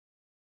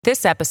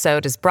This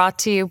episode is brought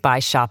to you by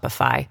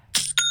Shopify.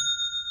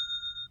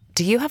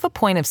 Do you have a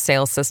point of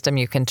sale system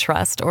you can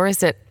trust, or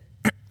is it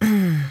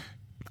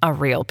a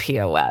real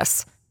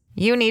POS?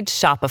 You need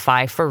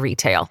Shopify for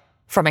retail.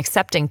 From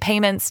accepting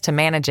payments to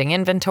managing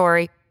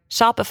inventory,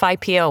 Shopify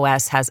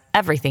POS has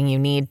everything you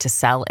need to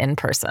sell in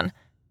person.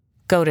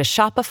 Go to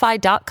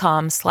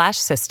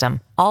shopify.com/system,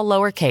 all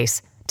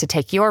lowercase, to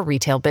take your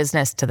retail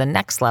business to the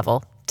next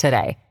level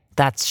today.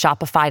 That's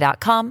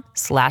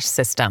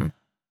shopify.com/system.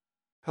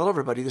 Hello,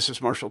 everybody. This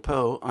is Marshall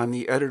Poe. I'm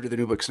the editor of the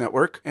New Books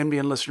Network.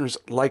 NBN listeners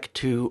like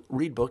to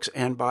read books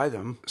and buy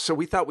them. So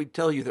we thought we'd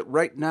tell you that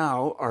right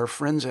now, our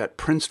friends at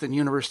Princeton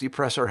University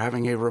Press are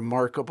having a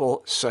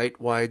remarkable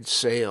site-wide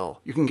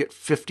sale. You can get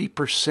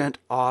 50%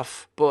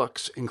 off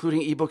books,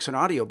 including ebooks and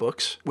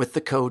audiobooks, with the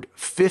code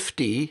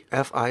 50,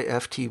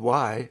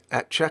 F-I-F-T-Y,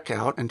 at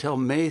checkout until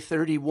May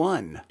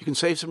 31. You can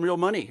save some real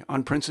money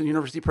on Princeton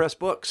University Press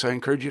books. I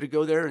encourage you to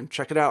go there and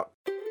check it out.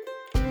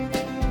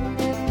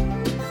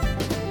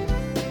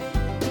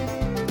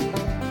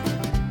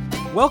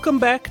 Welcome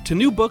back to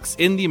New Books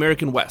in the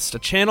American West, a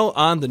channel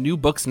on the New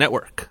Books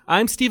Network.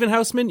 I'm Stephen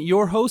Hausman,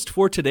 your host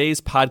for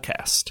today's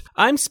podcast.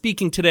 I'm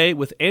speaking today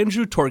with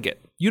Andrew Torgett,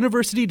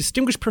 University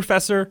Distinguished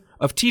Professor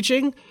of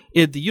Teaching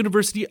at the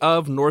University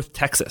of North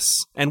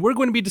Texas. And we're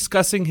going to be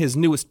discussing his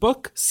newest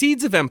book,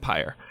 Seeds of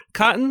Empire: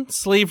 Cotton,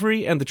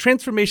 Slavery, and the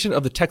Transformation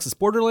of the Texas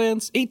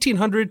Borderlands,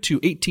 1800 to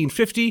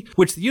 1850,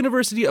 which the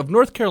University of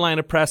North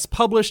Carolina Press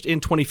published in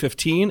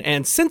 2015,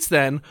 and since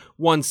then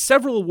won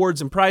several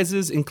awards and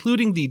prizes,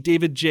 including the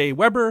David J.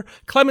 Weber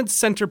Clements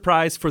Center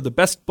Prize for the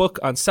Best Book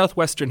on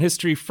Southwestern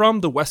History from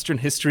the Western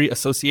History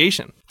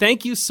Association.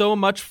 Thank you so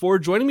much for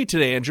joining me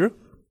today, Andrew.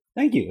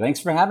 Thank you. Thanks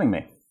for having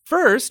me.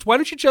 First, why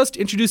don't you just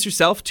introduce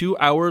yourself to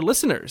our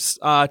listeners?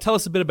 Tell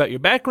us a bit about your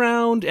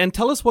background and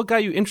tell us what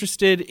got you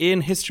interested in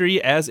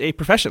history as a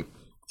profession.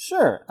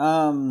 Sure.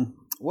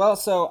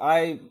 So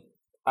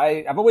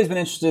I've always been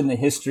interested in the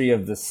history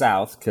of the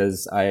South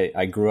because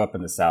I grew up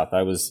in the South.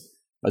 I was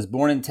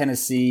born in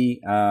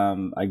Tennessee.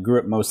 I grew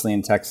up mostly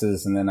in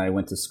Texas, and then I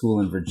went to school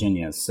in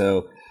Virginia.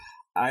 So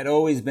I'd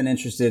always been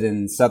interested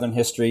in Southern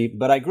history,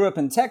 but I grew up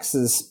in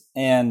Texas,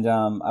 and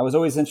I was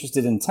always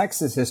interested in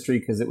Texas history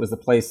because it was the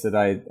place that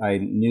I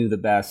knew the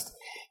best.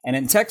 And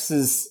in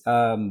Texas,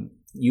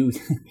 you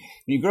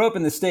grow up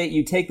in the state,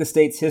 you take the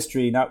state's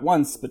history not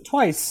once, but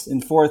twice in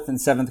 4th and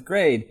 7th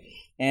grade.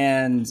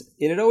 And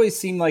it had always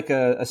seemed like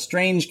a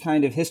strange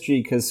kind of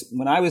history because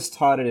when I was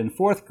taught it in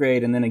 4th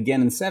grade and then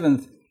again in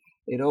 7th,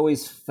 it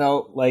always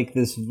felt like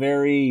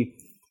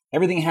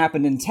everything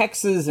happened in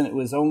Texas, and it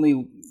was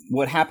only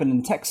what happened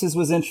in Texas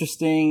was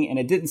interesting, and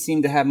it didn't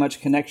seem to have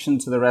much connection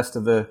to the rest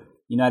of the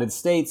United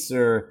States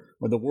or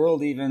the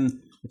world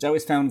even, which I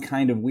always found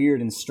kind of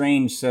weird and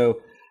strange. So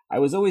I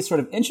was always sort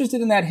of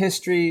interested in that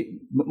history,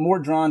 but more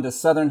drawn to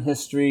Southern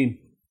history.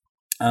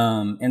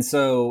 And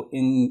so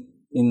in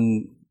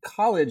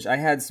college, I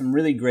had some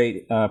really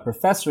great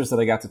professors that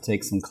I got to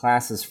take some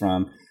classes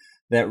from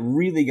that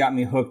really got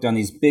me hooked on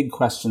these big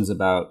questions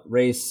about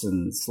race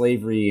and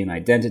slavery and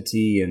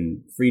identity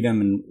and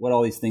freedom and what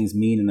all these things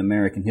mean in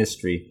American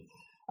history.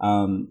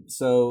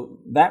 So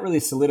that really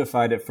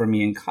solidified it for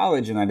me in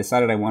college, and I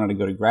decided I wanted to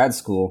go to grad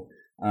school.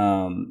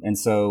 And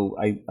so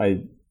I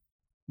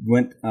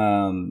went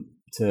to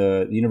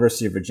the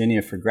University of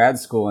Virginia for grad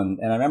school. And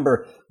I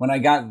remember when I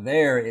got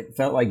there, it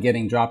felt like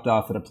getting dropped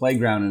off at a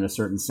playground in a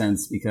certain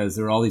sense because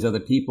there were all these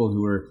other people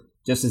who were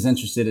just as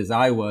interested as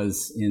I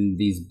was in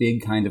these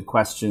big kind of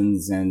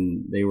questions.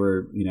 And they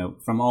were,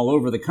 from all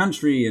over the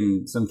country,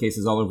 in some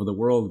cases all over the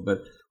world, but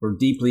were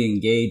deeply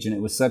engaged. And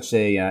it was such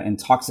a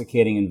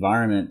intoxicating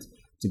environment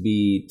to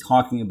be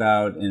talking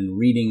about and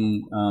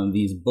reading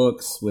these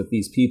books with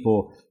these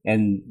people.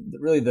 And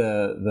really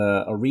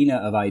the arena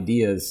of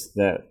ideas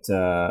that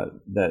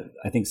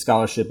I think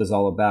scholarship is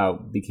all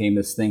about became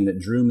this thing that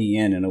drew me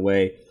in a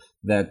way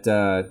that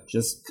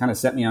just kind of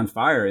set me on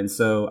fire. And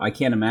so I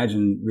can't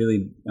imagine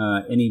really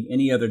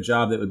any other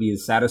job that would be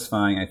as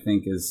satisfying, I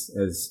think, as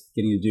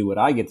getting to do what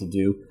I get to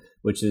do,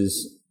 which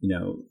is,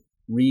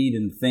 read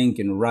and think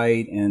and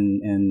write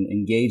and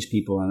engage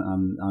people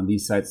on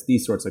these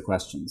sorts of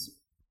questions.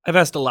 I've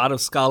asked a lot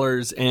of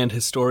scholars and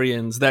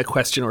historians that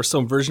question or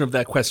some version of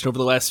that question over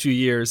the last few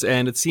years,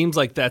 and it seems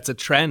like that's a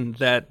trend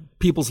that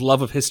people's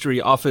love of history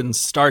often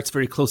starts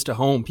very close to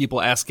home, people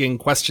asking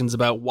questions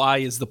about why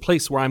is the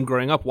place where I'm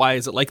growing up, why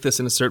is it like this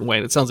in a certain way?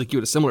 And it sounds like you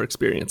had a similar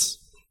experience.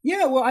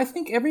 Yeah, well, I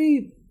think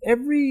every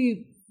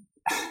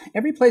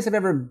place I've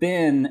ever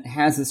been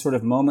has this sort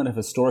of moment of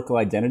historical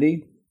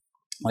identity.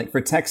 Like for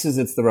Texas,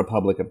 it's the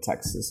Republic of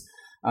Texas.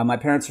 My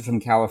parents are from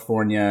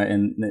California,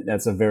 and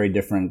that's a very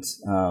different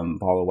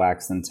ball of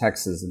wax than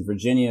Texas. In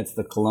Virginia, it's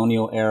the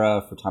colonial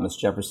era for Thomas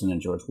Jefferson and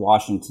George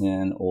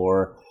Washington,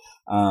 or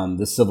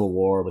the Civil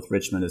War with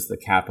Richmond as the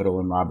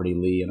capital and Robert E.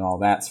 Lee and all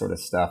that sort of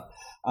stuff.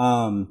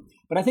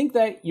 But I think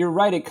that you're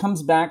right. It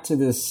comes back to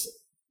this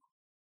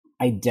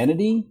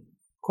identity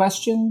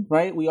question,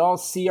 right? We all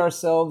see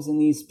ourselves in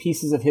these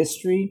pieces of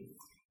history.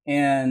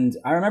 And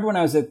I remember when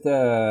I was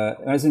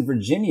in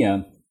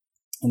Virginia,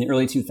 in the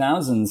early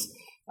 2000s,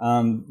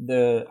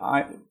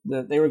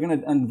 they were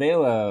going to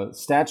unveil a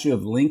statue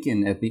of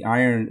Lincoln at the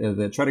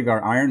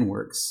Tredegar Iron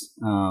Works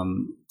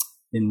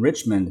in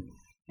Richmond.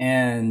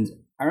 And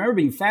I remember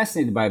being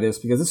fascinated by this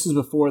because this was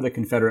before the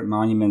Confederate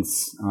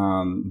monuments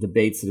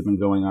debates that have been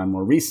going on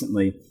more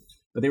recently.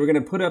 But they were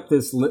going to put up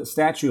this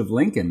statue of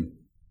Lincoln.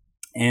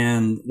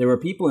 And there were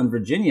people in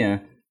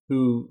Virginia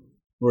who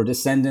were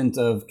descendant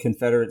of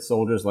Confederate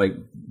soldiers like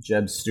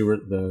Jeb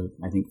Stuart,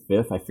 I think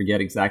 5th, I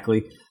forget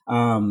exactly,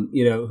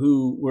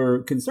 who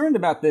were concerned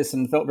about this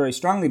and felt very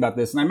strongly about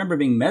this. And I remember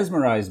being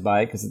mesmerized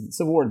by it because the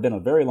Civil War had been a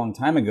very long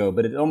time ago,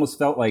 but it almost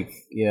felt like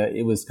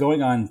it was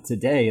going on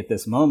today at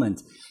this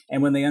moment.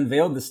 And when they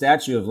unveiled the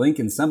statue of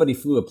Lincoln, somebody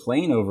flew a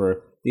plane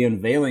over the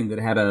unveiling that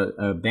had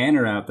a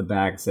banner out the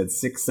back that said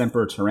Sic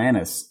Semper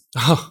Tyrannis.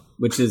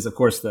 Which is, of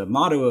course, the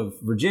motto of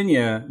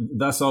Virginia,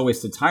 thus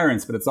always to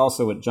tyrants, but it's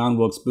also what John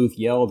Wilkes Booth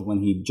yelled when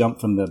he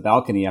jumped from the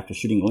balcony after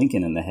shooting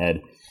Lincoln in the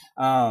head.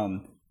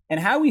 And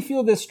how we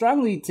feel this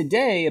strongly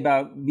today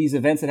about these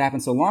events that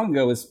happened so long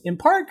ago is in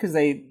part because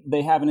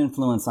they have an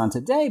influence on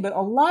today, but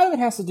a lot of it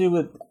has to do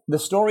with the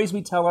stories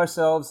we tell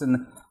ourselves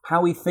and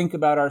how we think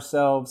about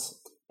ourselves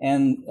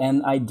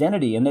and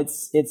identity. And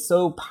it's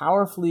so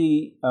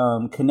powerfully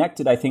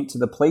connected, I think, to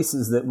the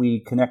places that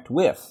we connect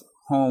with,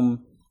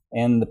 home,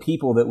 and the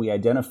people that we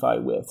identify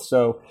with.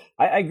 So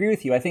I agree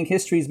with you. I think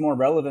history is more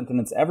relevant than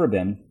it's ever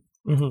been,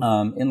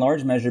 in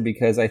large measure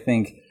because I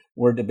think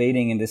we're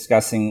debating and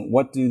discussing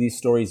what do these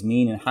stories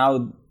mean and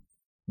how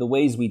the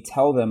ways we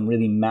tell them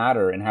really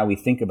matter and how we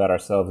think about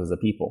ourselves as a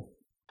people.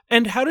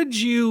 And how did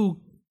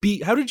you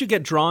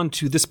get drawn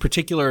to this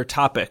particular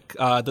topic,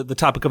 the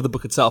topic of the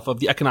book itself, of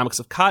the economics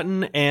of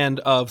cotton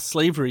and of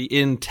slavery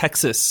in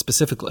Texas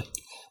specifically?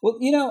 Well,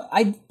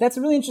 that's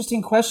a really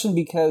interesting question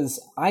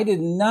because I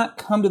did not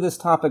come to this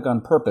topic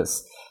on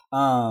purpose.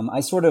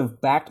 I sort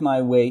of backed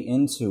my way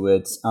into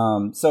it.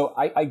 So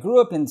I grew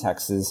up in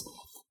Texas,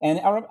 and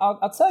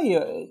I'll tell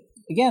you,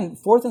 again,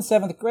 4th and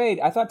 7th grade,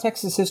 I thought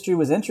Texas history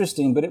was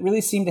interesting, but it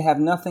really seemed to have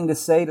nothing to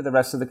say to the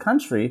rest of the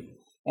country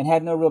and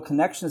had no real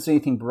connections to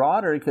anything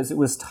broader because it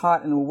was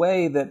taught in a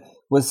way that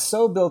was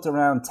so built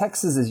around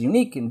Texas is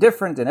unique and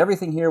different, and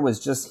everything here was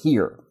just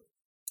here.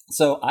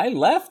 So I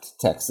left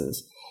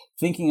Texas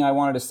thinking I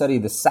wanted to study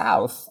the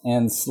South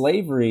and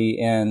slavery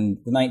and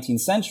the 19th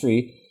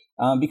century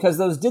because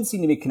those did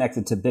seem to be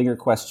connected to bigger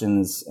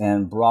questions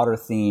and broader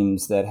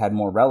themes that had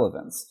more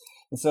relevance.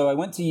 And so I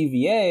went to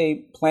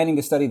UVA planning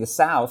to study the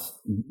South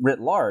writ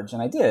large,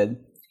 and I did.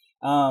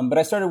 But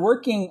I started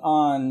working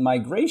on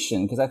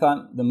migration because I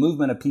thought the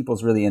movement of people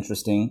is really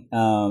interesting,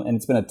 and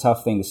it's been a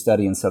tough thing to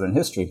study in Southern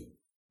history.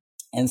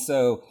 And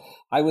so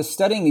I was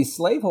studying these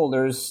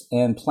slaveholders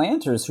and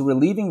planters who were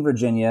leaving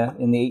Virginia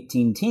in the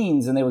 18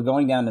 teens, and they were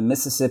going down to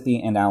Mississippi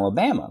and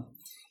Alabama.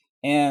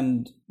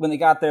 And when they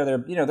got there,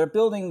 they're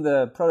building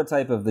the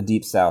prototype of the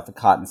Deep South, the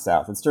Cotton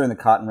South. It's during the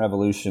Cotton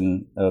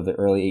Revolution of the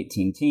early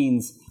 18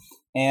 teens.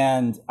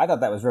 And I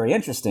thought that was very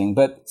interesting.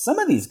 But some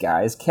of these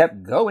guys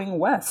kept going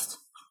west,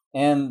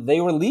 and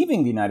they were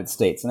leaving the United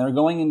States, and they were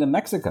going into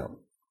Mexico,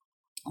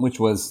 which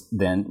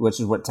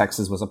is what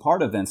Texas was a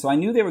part of then. So I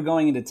knew they were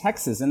going into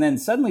Texas, and then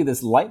suddenly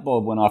this light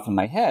bulb went off in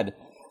my head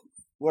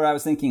where I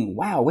was thinking,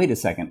 wow, wait a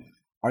second.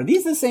 Are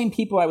these the same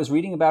people I was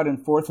reading about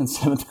in 4th and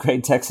 7th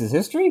grade Texas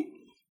history?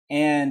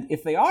 And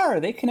if they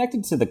are they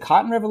connected to the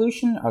Cotton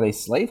Revolution? Are they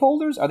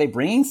slaveholders? Are they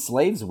bringing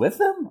slaves with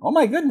them? Oh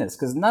my goodness,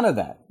 because none of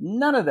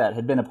that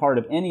had been a part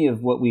of any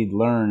of what we'd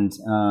learned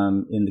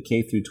in the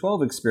K through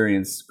 12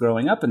 experience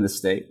growing up in the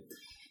state.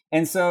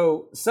 And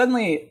so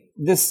suddenly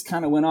this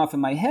kind of went off in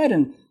my head,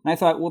 and I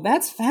thought, well,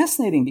 that's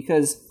fascinating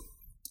because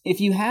if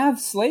you have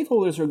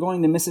slaveholders who are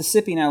going to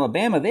Mississippi and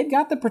Alabama, they've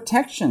got the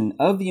protection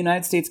of the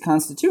United States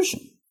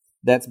Constitution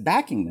that's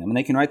backing them, and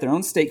they can write their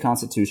own state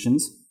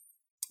constitutions.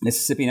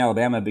 Mississippi and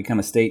Alabama become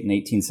a state in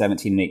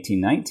 1817 and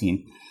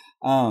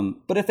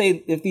 1819. But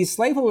if these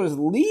slaveholders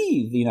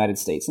leave the United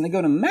States and they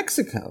go to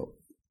Mexico,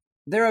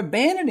 they're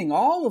abandoning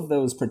all of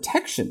those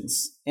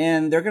protections,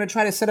 and they're going to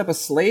try to set up a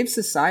slave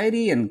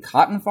society and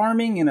cotton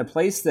farming in a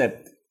place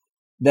that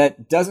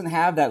doesn't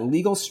have that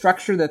legal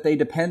structure that they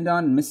depend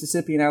on in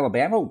Mississippi and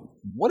Alabama.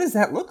 What does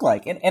that look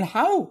like? And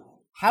how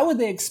would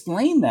they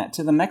explain that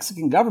to the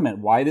Mexican government,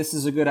 why this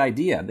is a good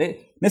idea?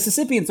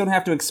 Mississippians don't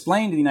have to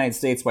explain to the United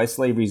States why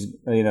slavery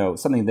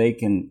is something they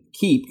can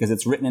keep because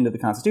it's written into the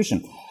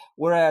Constitution.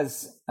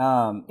 Whereas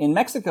in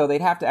Mexico,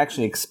 they'd have to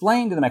actually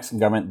explain to the Mexican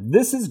government,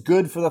 this is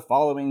good for the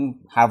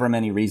following however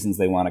many reasons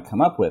they want to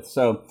come up with.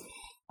 So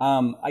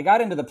I got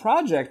into the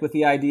project with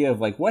the idea of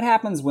what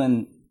happens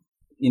when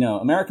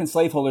American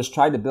slaveholders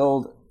tried to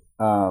build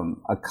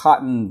a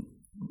cotton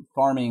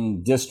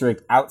farming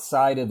district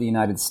outside of the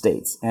United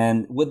States.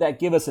 And would that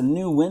give us a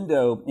new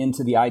window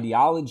into the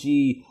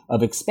ideology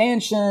of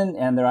expansion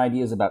and their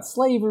ideas about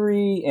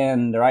slavery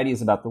and their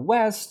ideas about the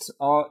West,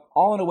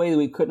 all in a way that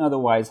we couldn't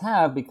otherwise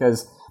have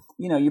because,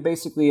 you're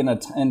basically in an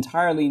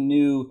entirely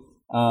new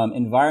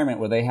environment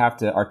where they have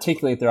to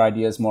articulate their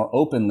ideas more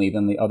openly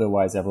than they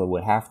otherwise ever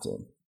would have to.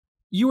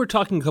 You were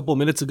talking a couple of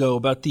minutes ago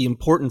about the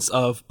importance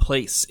of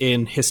place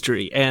in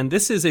history, and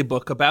this is a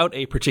book about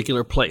a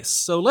particular place.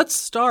 So let's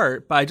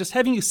start by just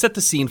having you set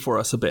the scene for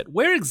us a bit.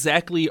 Where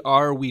exactly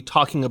are we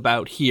talking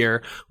about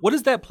here? What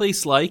is that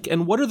place like,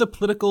 and what are the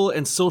political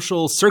and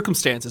social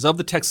circumstances of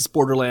the Texas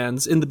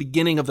borderlands in the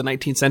beginning of the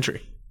 19th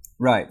century?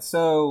 Right.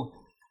 So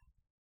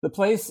the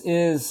place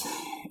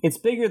it's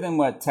bigger than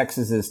what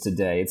Texas is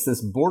today. It's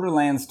this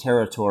borderlands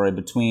territory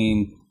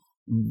between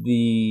the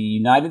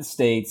United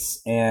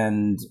States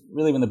and,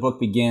 really when the book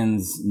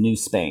begins, New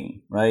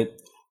Spain, right?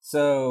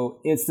 So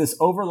it's this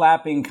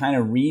overlapping kind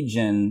of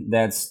region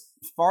that's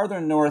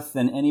farther north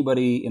than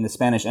anybody in the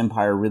Spanish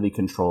Empire really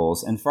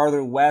controls, and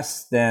farther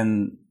west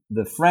than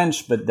the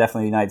French, but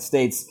definitely the United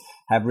States,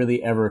 have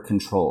really ever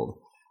controlled.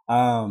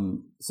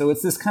 So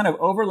it's this kind of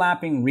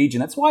overlapping region.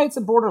 That's why it's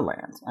a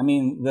borderland. I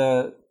mean,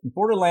 the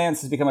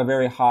borderlands has become a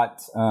very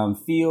hot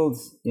field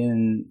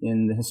in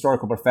the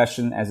historical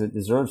profession, as it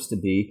deserves to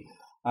be.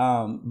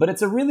 But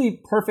it's a really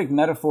perfect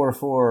metaphor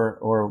for,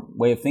 or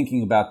way of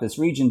thinking about this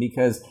region,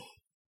 because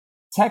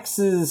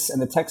Texas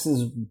and the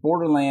Texas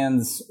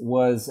borderlands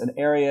was an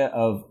area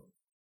of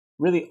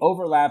really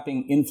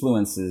overlapping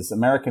influences: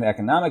 American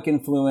economic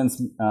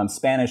influence,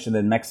 Spanish and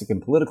then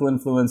Mexican political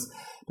influence.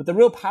 But the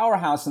real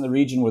powerhouse in the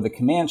region were the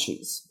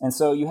Comanches. And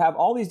so you have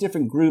all these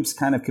different groups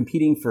kind of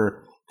competing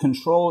for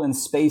control and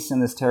space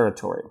in this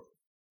territory.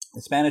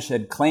 The Spanish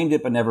had claimed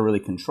it but never really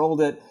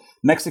controlled it.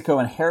 Mexico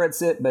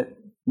inherits it, but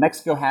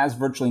Mexico has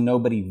virtually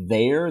nobody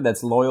there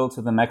that's loyal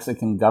to the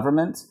Mexican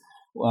government.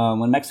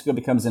 When Mexico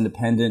becomes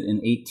independent in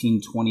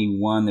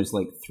 1821, there's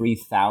like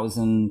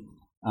 3,000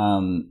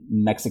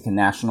 Mexican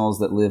nationals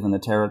that live in the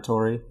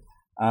territory.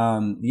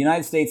 The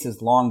United States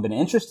has long been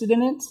interested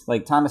in it.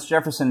 Like Thomas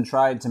Jefferson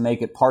tried to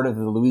make it part of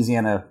the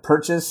Louisiana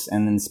Purchase,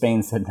 and then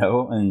Spain said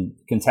no and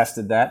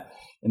contested that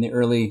in the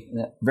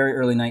very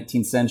early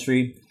 19th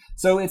century.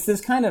 So it's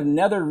this kind of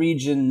nether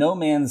region, no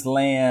man's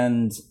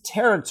land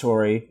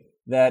territory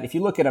that, if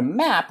you look at a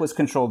map, was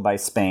controlled by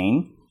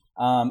Spain.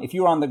 If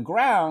you were on the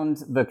ground,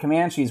 the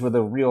Comanches were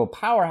the real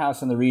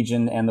powerhouse in the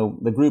region and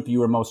the group you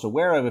were most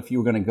aware of if you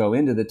were going to go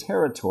into the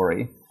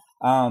territory.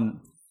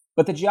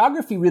 But the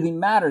geography really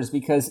matters,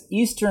 because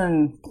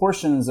eastern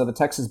portions of the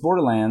Texas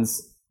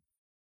borderlands,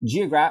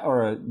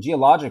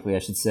 geologically, I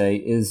should say,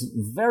 is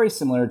very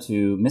similar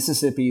to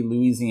Mississippi,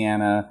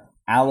 Louisiana,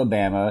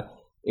 Alabama.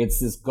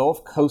 It's this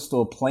Gulf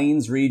coastal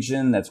plains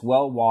region that's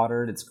well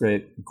watered. It's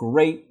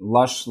great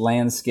lush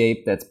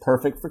landscape that's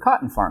perfect for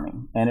cotton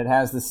farming. And it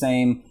has the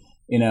same,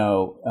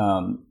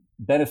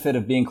 benefit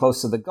of being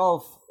close to the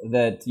Gulf,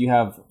 that you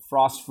have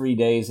frost-free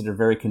days that are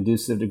very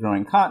conducive to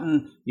growing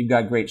cotton. You've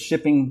got great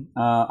shipping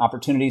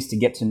opportunities to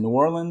get to New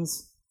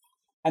Orleans.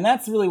 And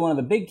that's really one of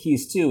the big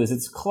keys, too, is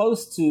it's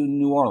close to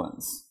New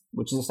Orleans,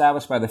 which is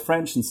established by the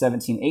French in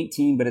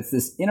 1718. But it's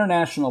this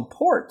international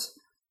port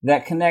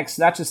that connects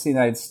not just the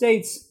United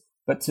States,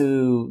 but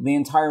to the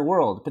entire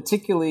world,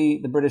 particularly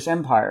the British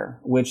Empire,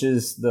 which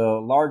is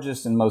the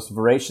largest and most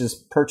voracious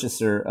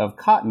purchaser of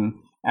cotton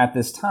at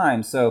this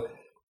time. So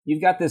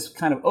you've got this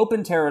kind of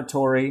open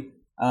territory,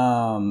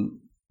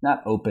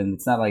 not open,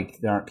 it's not like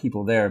there aren't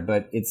people there,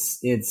 but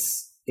it's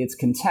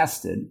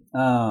contested,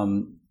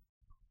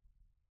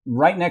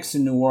 right next to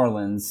New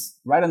Orleans,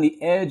 right on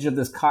the edge of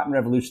this cotton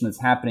revolution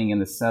that's happening in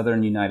the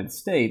southern United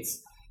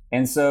States.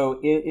 And so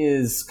it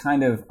is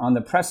kind of on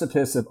the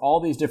precipice of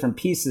all these different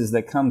pieces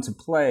that come to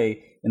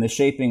play in the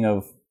shaping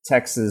of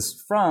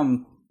Texas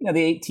from, the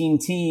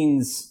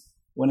 18-teens,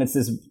 when it's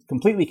this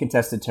completely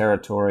contested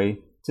territory,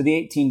 to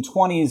the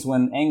 1820s,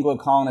 when Anglo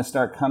colonists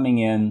start coming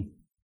in,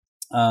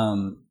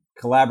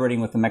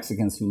 collaborating with the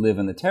Mexicans who live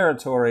in the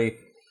territory,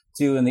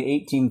 to in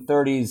the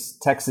 1830s,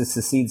 Texas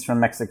secedes from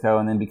Mexico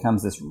and then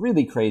becomes this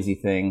really crazy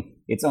thing,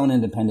 its own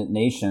independent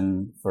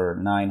nation for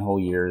 9 whole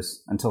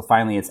years, until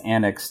finally it's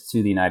annexed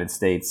to the United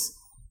States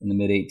in the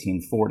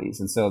mid-1840s.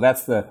 And so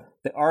that's the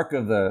arc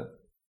of the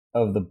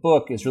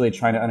book, is really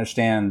trying to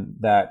understand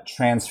that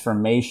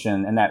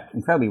transformation and that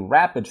incredibly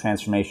rapid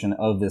transformation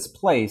of this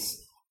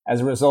place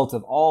as a result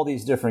of all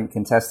these different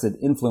contested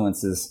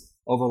influences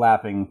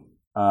overlapping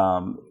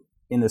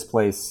in this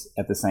place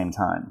at the same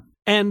time.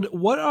 And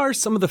what are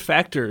some of the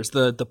factors,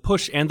 the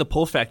push and the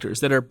pull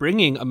factors, that are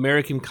bringing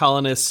American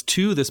colonists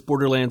to this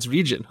borderlands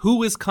region?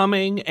 Who is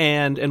coming,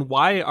 and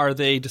why are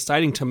they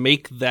deciding to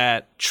make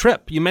that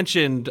trip? You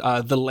mentioned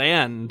the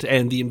land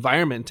and the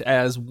environment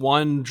as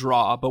one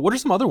draw, but what are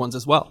some other ones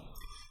as well?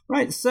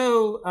 Right.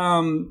 So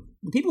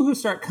the people who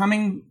start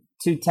coming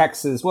to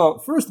Texas, well,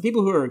 first, the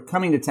people who are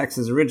coming to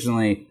Texas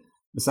originally,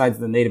 besides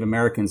the Native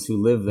Americans who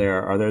live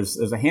there,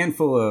 there's a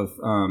handful of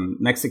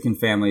Mexican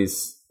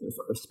families,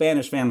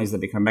 Spanish families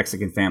that become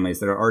Mexican families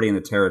that are already in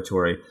the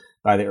territory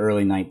by the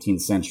early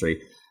 19th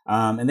century.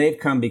 And they've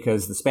come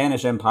because the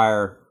Spanish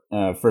Empire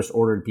first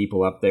ordered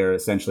people up there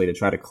essentially to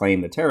try to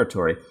claim the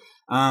territory.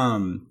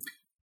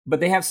 But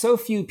they have so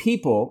few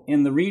people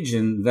in the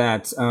region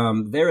that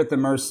they're at the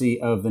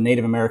mercy of the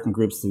Native American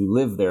groups who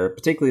live there,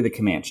 particularly the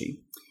Comanche.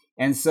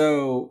 And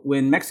so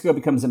when Mexico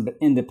becomes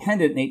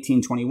independent in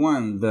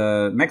 1821,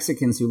 the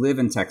Mexicans who live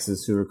in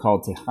Texas, who are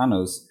called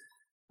Tejanos,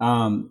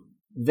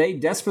 they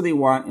desperately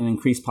want an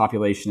increased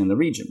population in the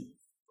region.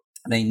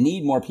 They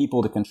need more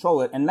people to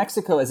control it. And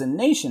Mexico as a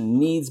nation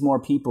needs more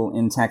people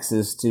in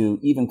Texas to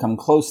even come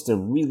close to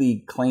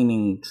really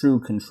claiming true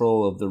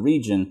control of the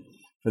region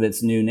for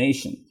its new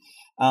nation.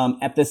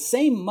 At the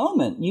same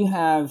moment, you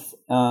have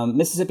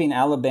Mississippi and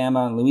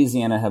Alabama and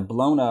Louisiana have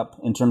blown up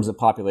in terms of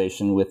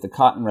population with the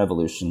Cotton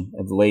Revolution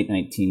of the late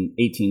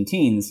 18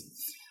 teens.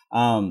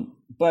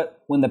 But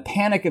when the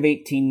Panic of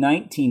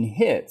 1819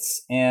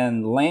 hits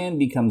and land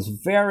becomes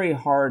very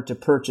hard to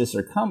purchase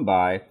or come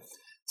by,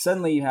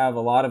 suddenly you have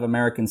a lot of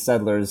American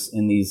settlers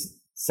in these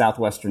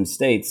southwestern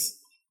states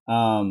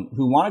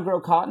who want to grow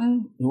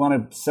cotton, who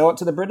want to sell it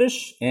to the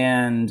British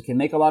and can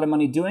make a lot of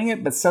money doing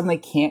it, but suddenly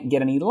can't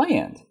get any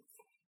land.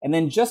 And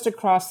then just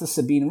across the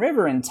Sabine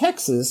River in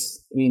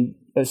Texas, I mean,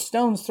 a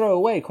stone's throw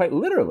away, quite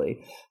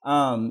literally,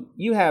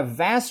 you have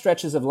vast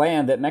stretches of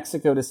land that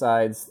Mexico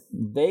decides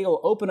they'll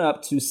open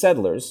up to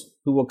settlers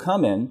who will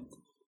come in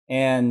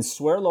and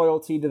swear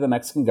loyalty to the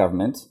Mexican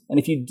government. And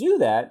if you do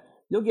that,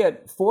 you'll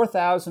get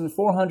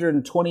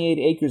 4,428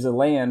 acres of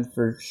land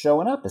for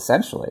showing up,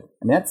 essentially.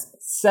 I mean, that's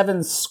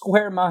 7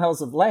 square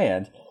miles of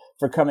land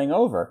for coming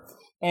over.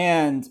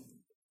 And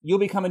you'll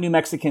become a new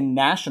Mexican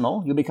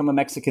national. You'll become a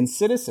Mexican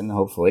citizen,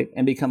 hopefully,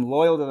 and become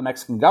loyal to the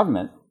Mexican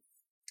government.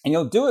 And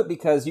you'll do it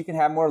because you can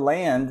have more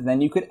land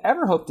than you could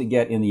ever hope to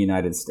get in the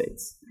United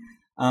States.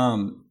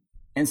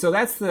 And so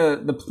that's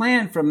the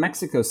plan from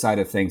Mexico's side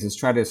of things, is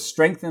try to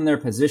strengthen their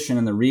position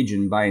in the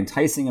region by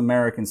enticing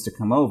Americans to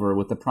come over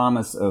with the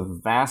promise of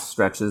vast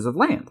stretches of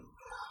land.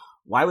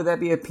 Why would that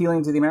be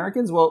appealing to the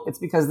Americans? Well, it's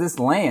because this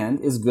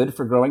land is good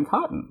for growing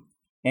cotton.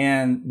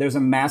 And there's a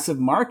massive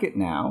market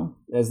now,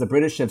 as the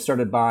British have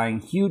started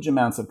buying huge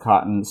amounts of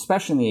cotton,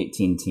 especially in the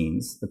 18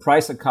 teens. The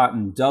price of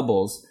cotton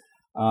doubles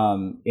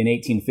in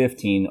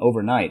 1815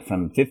 overnight,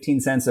 from 15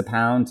 cents a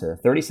pound to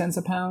 30 cents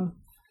a pound.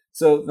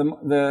 So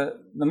the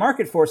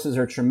market forces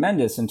are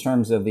tremendous in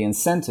terms of the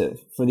incentive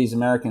for these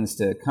Americans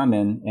to come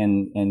in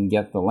and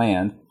get the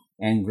land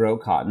and grow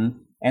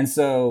cotton. And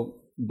so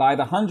by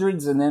the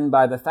hundreds and then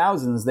by the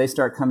thousands, they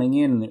start coming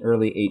in the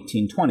early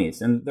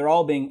 1820s. And they're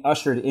all being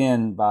ushered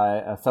in by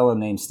a fellow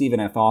named Stephen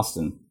F.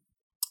 Austin,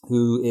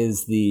 who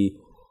is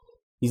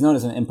he's known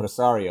as an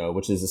impresario,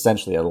 which is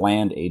essentially a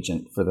land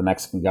agent for the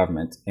Mexican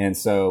government. And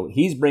so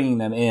he's bringing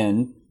them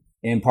in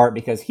part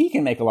because he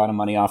can make a lot of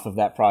money off of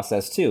that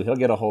process too. He'll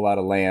get a whole lot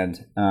of land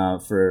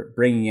for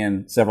bringing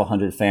in several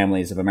hundred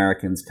families of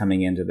Americans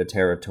coming into the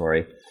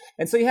territory.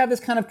 And so you have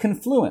this kind of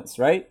confluence,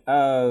 right,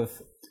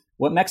 of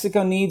what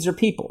Mexico needs are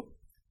people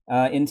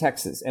in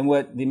Texas. And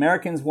what the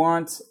Americans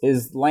want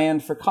is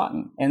land for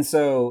cotton. And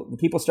so the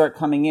people start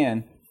coming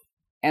in,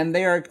 and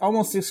they are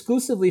almost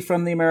exclusively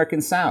from the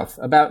American South.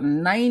 About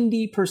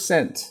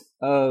 90%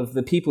 of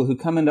the people who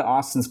come into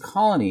Austin's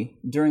colony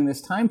during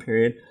this time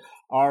period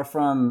are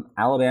from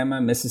Alabama,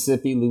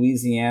 Mississippi,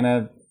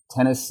 Louisiana,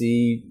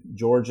 Tennessee,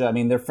 Georgia. I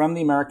mean, they're from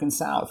the American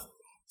South.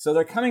 So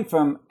they're coming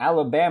from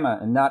Alabama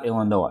and not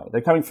Illinois.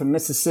 They're coming from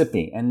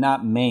Mississippi and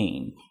not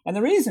Maine. And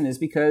the reason is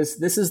because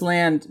this is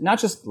land, not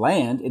just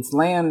land, it's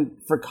land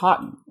for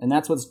cotton. And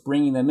that's what's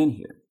bringing them in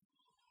here.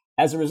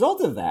 As a result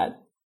of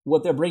that,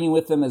 what they're bringing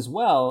with them as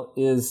well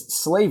is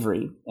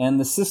slavery and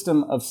the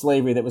system of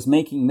slavery that was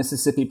making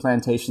Mississippi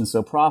plantations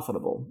so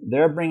profitable.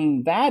 They're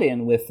bringing that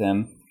in with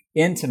them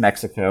into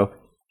Mexico.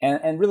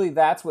 And really,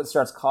 that's what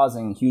starts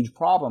causing huge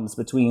problems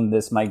between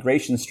this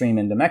migration stream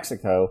into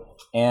Mexico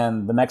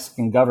and the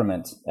Mexican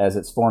government as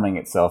it's forming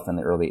itself in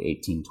the early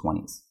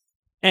 1820s.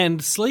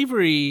 And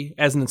slavery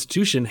as an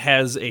institution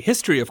has a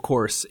history, of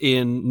course,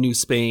 in New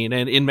Spain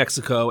and in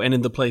Mexico and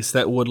in the place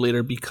that would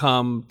later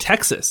become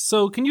Texas.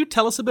 So can you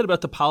tell us a bit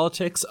about the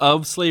politics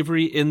of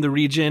slavery in the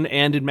region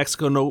and in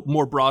Mexico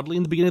more broadly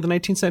in the beginning of the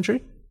 19th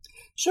century?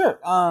 Sure.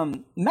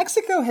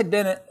 Mexico had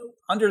been...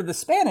 Under the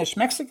Spanish,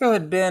 Mexico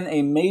had been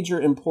a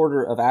major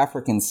importer of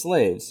African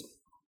slaves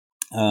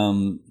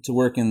to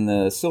work in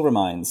the silver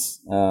mines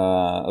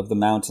of the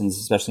mountains,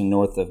 especially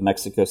north of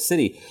Mexico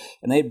City.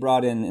 And they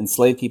brought in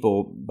enslaved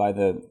people by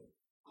the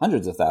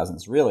hundreds of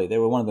thousands, really. They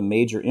were one of the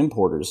major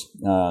importers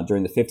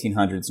during the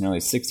 1500s and early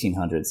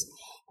 1600s.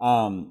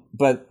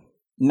 But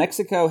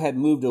Mexico had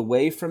moved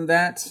away from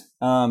that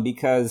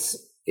because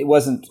it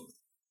wasn't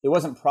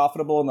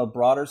profitable in the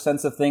broader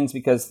sense of things,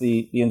 because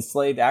the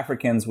enslaved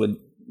Africans would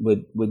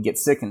get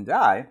sick and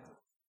die,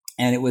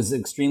 and it was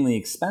extremely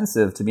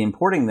expensive to be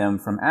importing them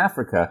from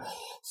Africa.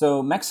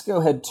 So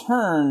Mexico had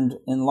turned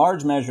in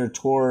large measure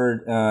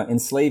toward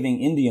enslaving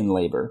Indian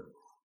labor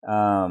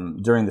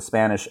during the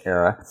Spanish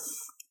era.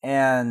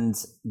 And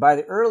by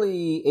the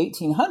early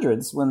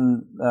 1800s,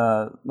 when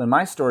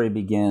my story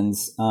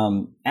begins,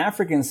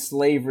 African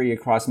slavery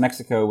across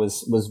Mexico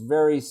was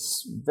very,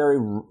 very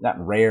not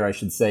rare, I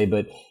should say,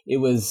 but it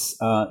was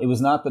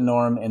not the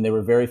norm, and there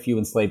were very few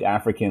enslaved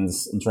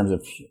Africans in terms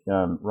of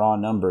raw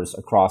numbers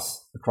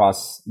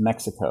across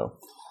Mexico.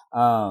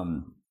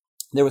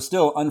 there was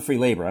still unfree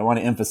labor. I want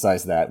to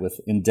emphasize that, with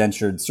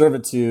indentured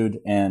servitude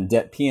and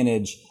debt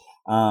peonage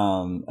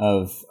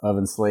of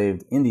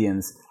enslaved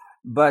Indians.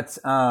 But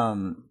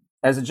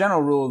as a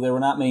general rule, there were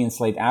not many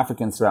enslaved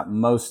Africans throughout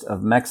most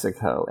of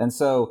Mexico. And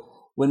so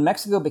when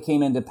Mexico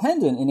became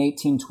independent in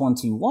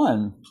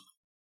 1821,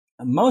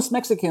 most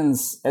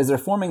Mexicans, as they're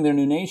forming their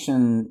new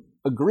nation,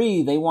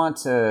 agree they want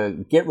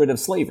to get rid of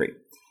slavery.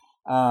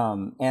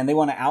 And they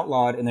want to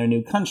outlaw it in their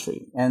new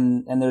country.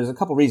 And there's a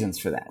couple reasons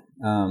for that.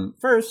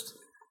 First,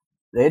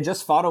 they had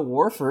just fought a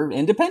war for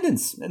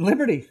independence and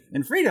liberty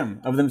and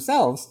freedom of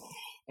themselves.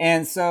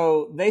 And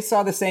so they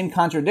saw the same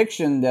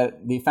contradiction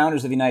that the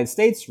founders of the United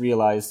States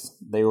realized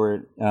they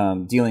were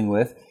dealing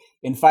with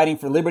in fighting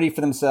for liberty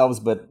for themselves,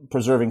 but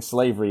preserving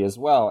slavery as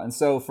well. And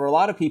so for a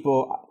lot of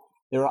people,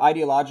 there were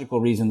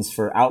ideological reasons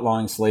for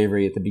outlawing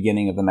slavery at the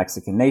beginning of the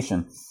Mexican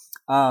nation.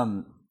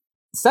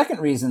 Second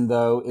reason,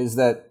 though, is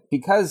that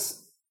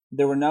because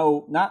there were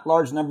not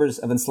large numbers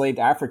of enslaved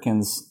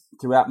Africans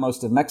throughout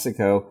most of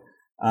Mexico,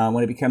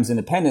 when it becomes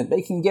independent,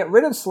 they can get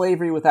rid of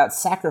slavery without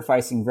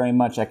sacrificing very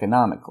much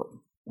economically.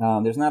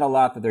 There's not a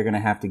lot that they're going to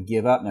have to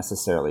give up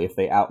necessarily if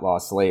they outlaw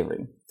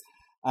slavery.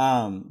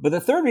 But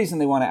the third reason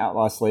they want to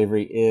outlaw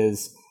slavery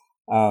is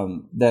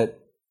that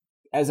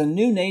as a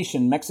new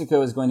nation,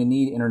 Mexico is going to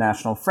need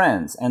international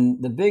friends.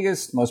 And the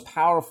biggest, most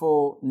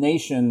powerful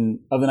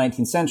nation of the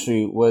 19th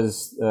century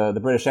was the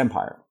British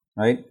Empire,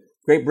 right?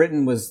 Great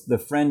Britain was the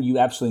friend you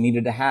absolutely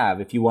needed to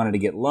have if you wanted to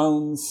get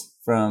loans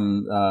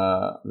from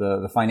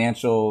the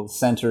financial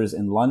centers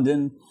in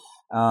London.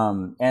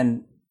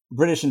 And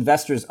British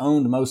investors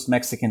owned most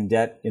Mexican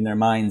debt in their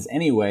minds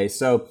anyway.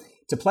 So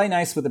to play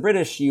nice with the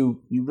British,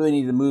 you really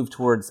need to move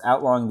towards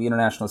outlawing the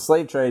international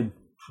slave trade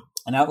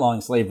and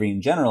outlawing slavery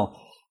in general.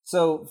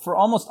 So for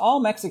almost all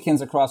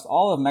Mexicans across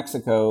all of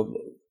Mexico,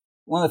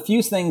 one of the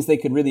few things they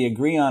could really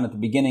agree on at the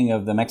beginning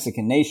of the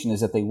Mexican nation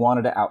is that they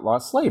wanted to outlaw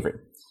slavery.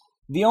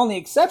 The only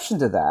exception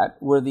to that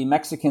were the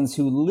Mexicans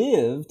who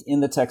lived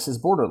in the Texas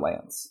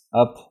borderlands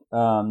up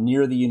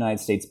near the United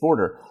States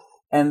border.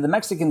 And the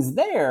Mexicans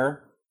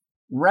there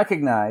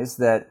recognized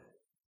that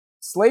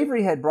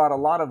slavery had brought a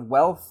lot of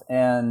wealth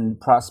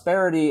and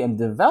prosperity and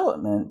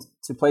development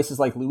to places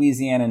like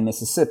Louisiana and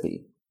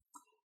Mississippi.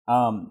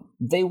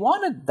 They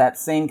wanted that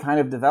same kind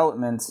of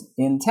development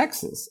in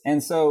Texas.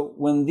 And so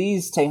when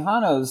these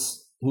Tejanos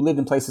who lived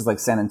in places like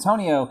San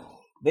Antonio,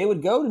 they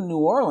would go to New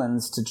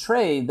Orleans to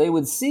trade. They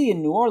would see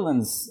in New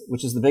Orleans,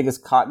 which is the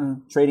biggest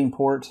cotton trading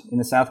port in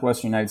the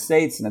southwestern United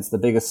States, and it's the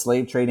biggest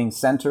slave trading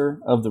center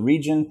of the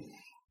region,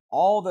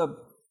 all the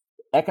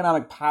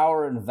economic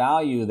power and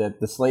value that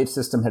the slave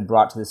system had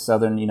brought to the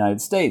southern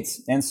United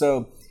States. And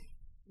so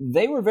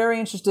they were very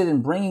interested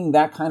in bringing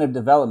that kind of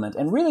development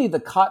and really the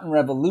cotton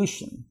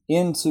revolution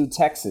into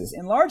Texas,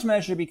 in large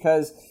measure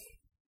because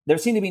there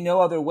seemed to be no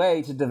other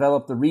way to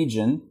develop the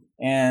region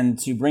and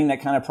to bring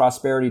that kind of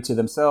prosperity to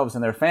themselves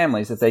and their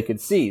families that they could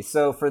see.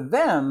 So for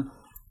them,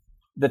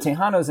 the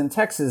Tejanos in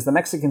Texas, the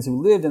Mexicans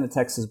who lived in the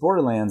Texas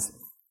borderlands,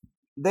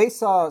 they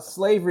saw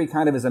slavery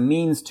kind of as a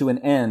means to an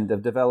end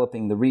of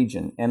developing the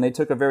region, and they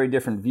took a very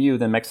different view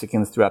than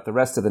Mexicans throughout the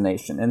rest of the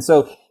nation. And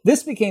so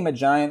this became a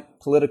giant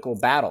political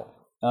battle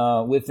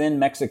within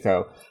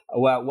Mexico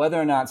about whether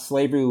or not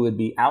slavery would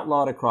be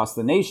outlawed across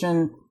the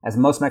nation, as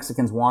most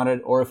Mexicans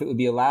wanted, or if it would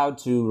be allowed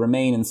to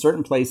remain in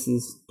certain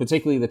places,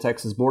 particularly the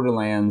Texas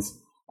borderlands,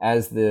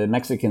 as the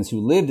Mexicans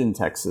who lived in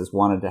Texas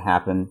wanted to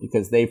happen,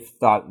 because they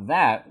thought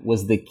that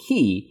was the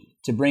key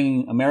to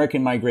bringing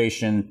American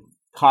migration,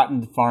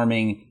 cotton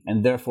farming,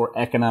 and therefore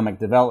economic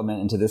development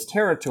into this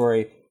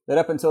territory that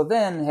up until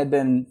then had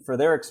been, for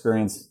their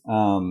experience,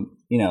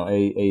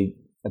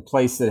 a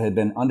place that had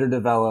been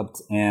underdeveloped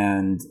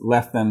and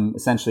left them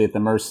essentially at the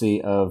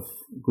mercy of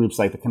groups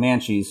like the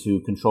Comanches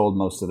who controlled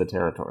most of the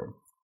territory.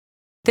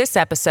 This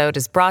episode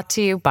is brought to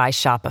you by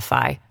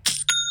Shopify.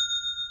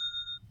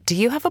 Do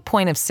you have a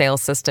point of sale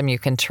system you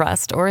can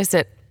trust, or is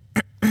it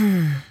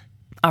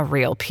a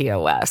real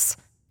POS?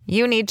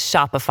 You need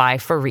Shopify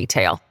for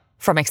retail.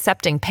 From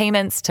accepting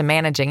payments to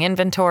managing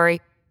inventory,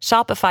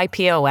 Shopify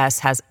POS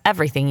has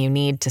everything you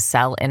need to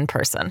sell in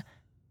person.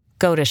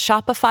 Go to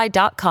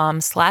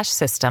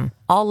shopify.com/system,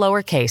 all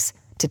lowercase,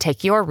 to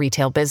take your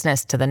retail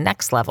business to the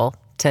next level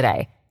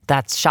today.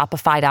 That's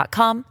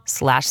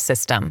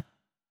shopify.com/system.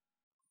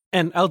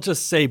 And I'll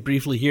just say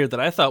briefly here that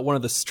I thought one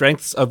of the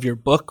strengths of your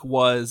book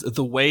was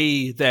the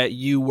way that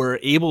you were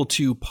able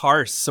to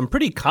parse some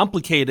pretty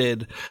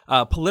complicated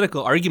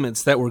political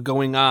arguments that were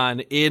going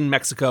on in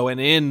Mexico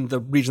and in the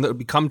region that would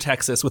become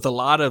Texas, with a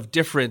lot of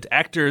different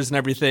actors and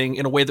everything,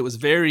 in a way that was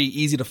very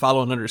easy to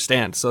follow and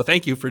understand. So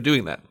thank you for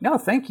doing that. No,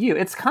 thank you.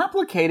 It's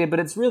complicated, but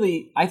it's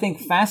really, I think,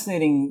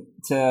 fascinating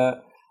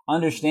to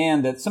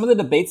understand that some of the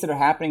debates that are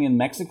happening in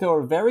Mexico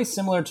are very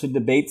similar to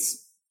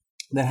debates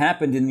that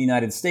happened in the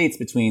United States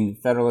between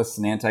Federalists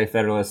and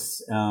Anti-Federalists,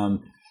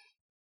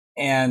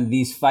 and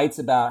these fights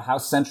about how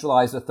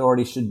centralized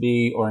authority should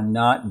be or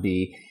not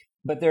be.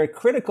 But they're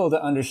critical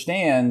to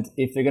understand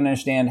if they're going to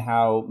understand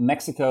how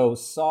Mexico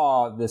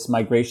saw this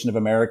migration of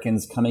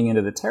Americans coming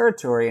into the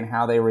territory and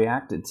how they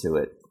reacted to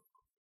it.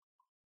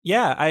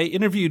 Yeah, I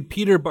interviewed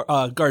Peter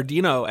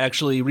Gardino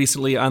actually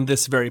recently on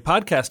this very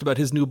podcast about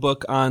his new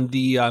book on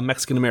the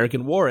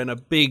Mexican-American War, and a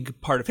big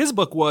part of his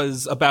book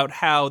was about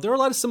how there are a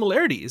lot of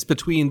similarities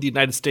between the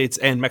United States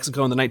and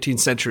Mexico in the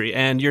 19th century,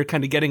 and you're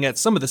kind of getting at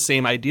some of the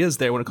same ideas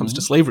there when it comes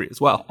to slavery as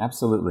well.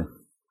 Absolutely.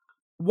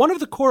 One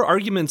of the core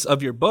arguments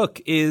of your book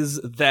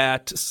is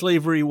that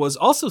slavery was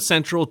also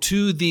central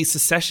to the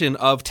secession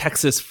of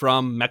Texas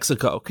from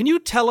Mexico. Can you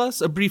tell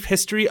us a brief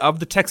history of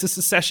the Texas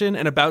secession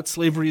and about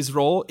slavery's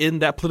role in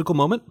that political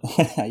moment?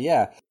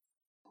 Yeah.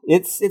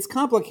 It's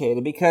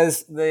complicated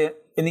because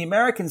in the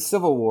American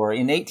Civil War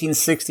in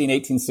 1860 and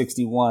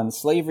 1861,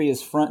 slavery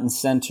is front and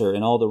center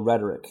in all the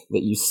rhetoric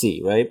that you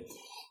see, right?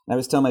 And I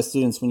was telling my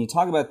students, when you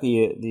talk about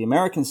the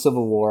American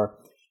Civil War,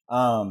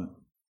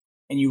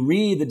 and you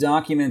read the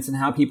documents and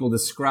how people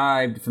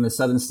described from the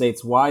southern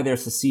states why they're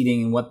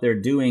seceding and what they're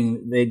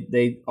doing,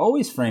 they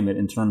always frame it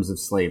in terms of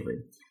slavery.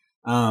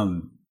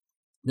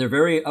 They're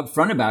very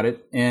upfront about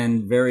it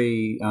and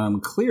very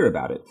clear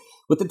about it.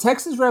 With the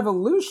Texas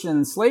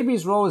Revolution,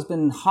 slavery's role has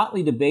been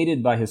hotly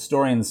debated by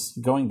historians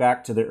going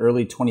back to the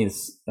early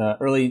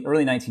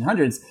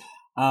 1900s,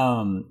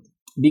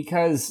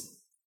 because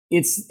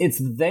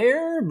it's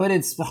there, but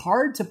it's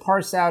hard to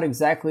parse out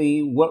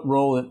exactly what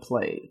role it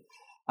played.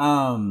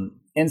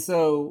 And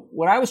so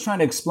what I was trying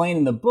to explain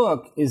in the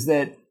book is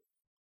that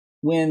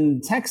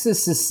when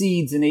Texas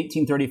secedes in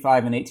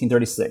 1835 and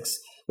 1836,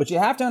 what you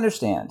have to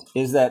understand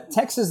is that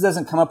Texas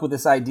doesn't come up with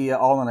this idea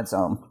all on its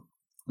own,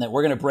 that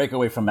we're going to break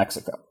away from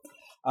Mexico.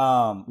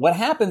 What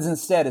happens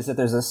instead is that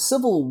there's a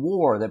civil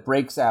war that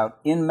breaks out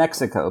in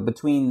Mexico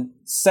between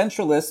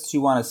centralists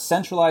who want to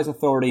centralize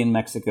authority in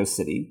Mexico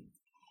City,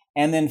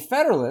 and then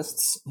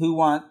federalists who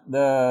want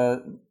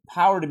the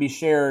power to be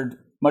shared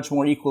much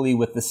more equally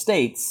with the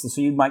states. So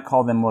you might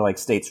call them more like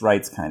states'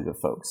 rights kind of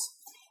folks.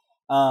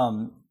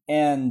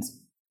 And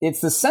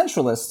it's the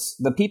centralists,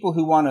 the people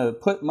who want to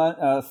put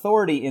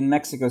authority in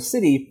Mexico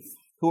City,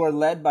 who are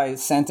led by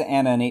Santa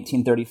Anna in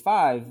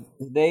 1835.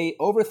 They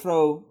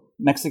overthrow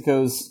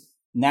Mexico's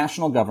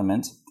national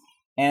government,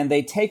 and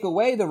they take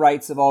away the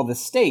rights of all the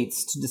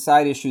states to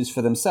decide issues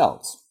for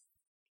themselves.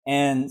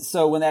 And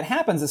so when that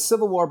happens, a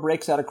civil war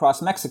breaks out across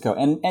Mexico,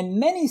 and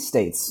many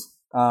states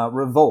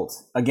revolt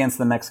against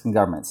the Mexican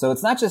government. So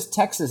it's not just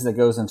Texas that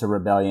goes into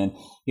rebellion.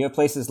 You have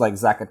places like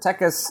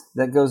Zacatecas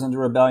that goes into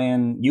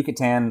rebellion.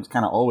 Yucatan is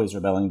kind of always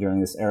rebelling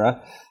during this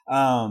era.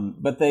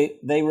 But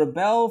they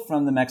rebel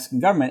from the Mexican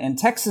government. And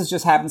Texas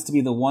just happens to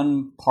be the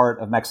one part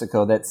of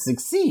Mexico that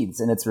succeeds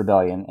in its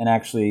rebellion and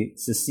actually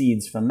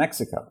secedes from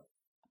Mexico.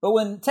 But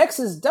when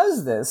Texas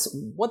does this,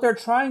 what they're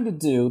trying to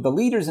do, the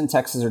leaders in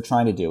Texas are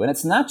trying to do, and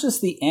it's not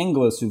just the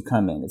Anglos who've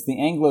come in, it's the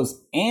Anglos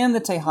and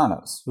the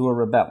Tejanos who are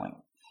rebelling.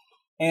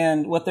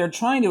 And what they're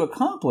trying to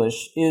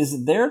accomplish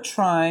is they're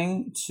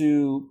trying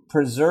to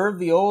preserve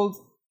the old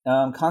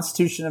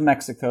Constitution of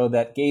Mexico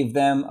that gave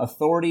them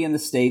authority in the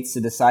states to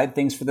decide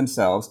things for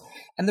themselves.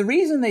 And the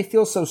reason they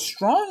feel so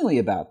strongly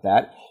about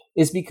that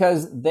is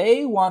because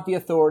they want the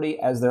authority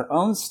as their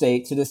own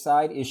state to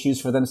decide issues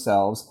for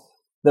themselves,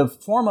 the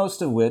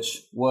foremost of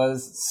which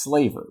was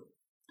slavery.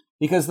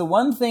 Because the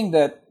one thing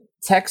that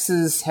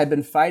Texas had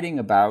been fighting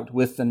about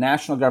with the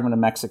national government of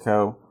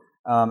Mexico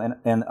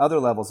and other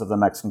levels of the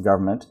Mexican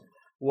government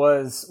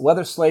was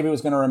whether slavery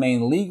was going to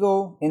remain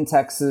legal in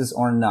Texas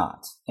or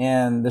not.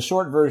 And the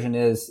short version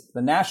is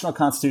the National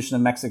Constitution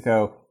of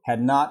Mexico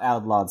had not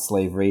outlawed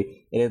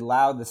slavery. It had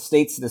allowed the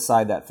states to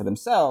decide that for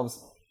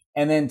themselves.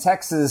 And then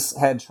Texas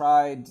had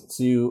tried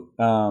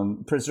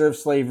to preserve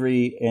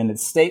slavery in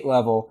its state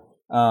level,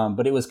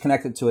 but it was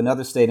connected to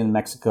another state in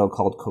Mexico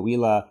called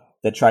Coahuila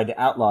that tried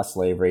to outlaw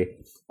slavery.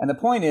 And the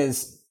point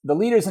is, the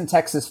leaders in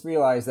Texas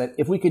realized that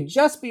if we could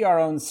just be our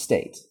own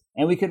state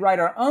and we could write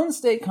our own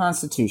state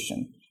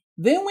constitution,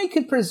 then we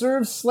could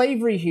preserve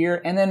slavery here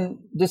and then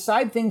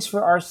decide things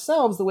for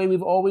ourselves the way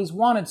we've always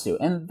wanted to.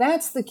 And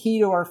that's the key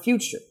to our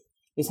future,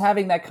 is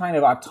having that kind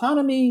of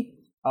autonomy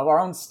of our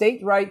own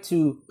state right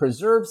to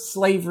preserve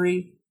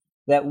slavery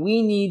that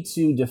we need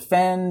to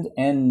defend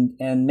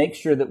and make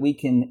sure that we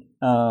can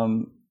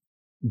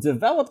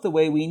develop the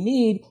way we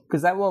need,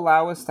 because that will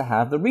allow us to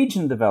have the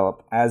region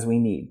develop as we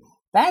need.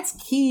 That's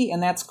key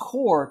and that's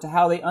core to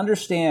how they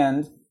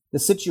understand the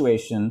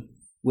situation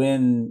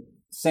when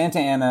Santa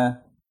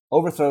Anna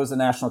overthrows the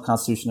National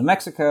Constitution of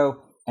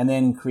Mexico and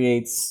then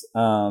creates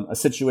a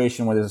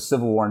situation where there's a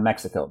civil war in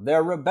Mexico.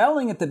 They're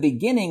rebelling at the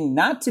beginning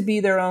not to be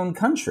their own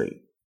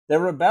country. They're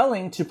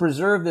rebelling to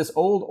preserve this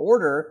old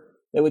order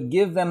that would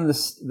give them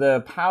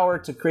the power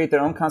to create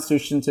their own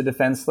constitution to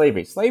defend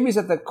slavery. Slavery is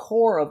at the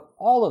core of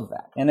all of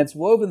that, and it's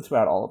woven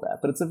throughout all of that,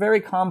 but it's a very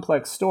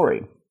complex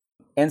story.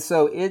 And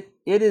so it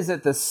is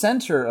at the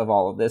center of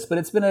all of this, but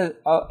it's been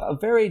a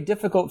very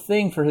difficult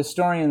thing for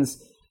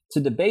historians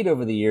to debate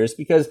over the years,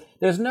 because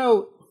there's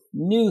no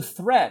new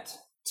threat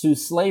to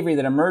slavery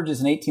that emerges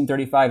in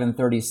 1835 and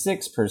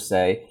 36 per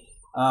se.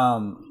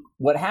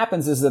 What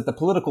happens is that the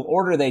political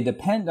order they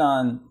depend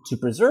on to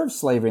preserve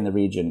slavery in the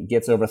region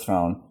gets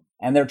overthrown,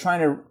 and they're trying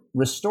to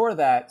restore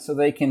that so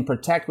they can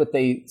protect what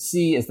they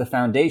see as the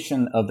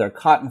foundation of their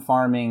cotton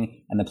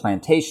farming and the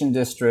plantation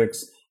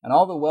districts and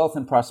all the wealth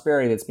and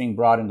prosperity that's being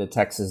brought into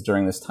Texas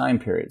during this time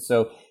period.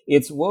 So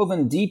it's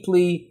woven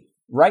deeply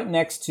right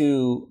next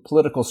to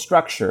political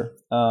structure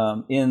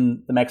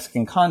in the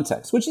Mexican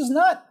context, which is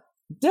not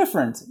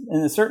different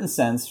in a certain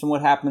sense from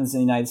what happens in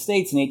the United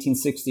States in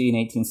 1860 and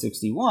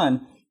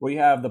 1861, where you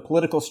have the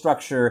political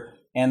structure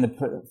and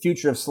the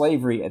future of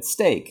slavery at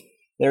stake.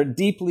 They're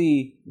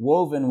deeply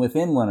woven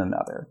within one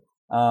another.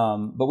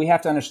 But we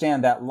have to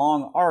understand that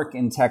long arc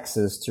in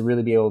Texas to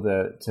really be able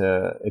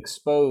to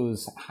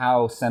expose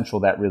how central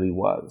that really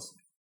was.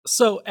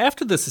 So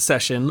after the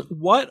secession,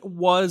 what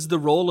was the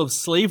role of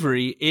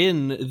slavery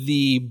in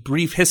the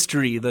brief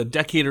history, the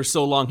decade or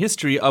so long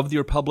history of the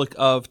Republic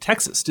of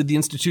Texas? Did the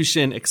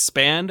institution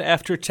expand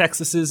after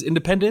Texas's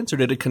independence, or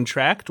did it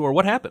contract, or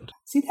what happened?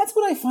 See, that's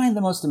what I find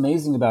the most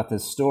amazing about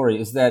this story,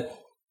 is that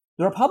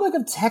the Republic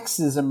of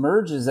Texas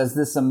emerges as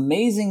this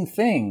amazing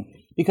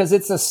thing because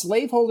it's a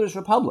slaveholders'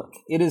 republic.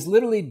 It is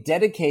literally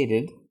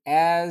dedicated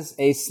as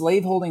a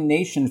slaveholding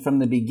nation from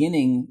the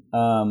beginning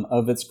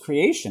of its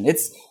creation.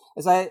 It's,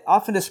 as I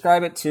often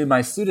describe it to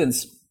my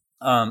students,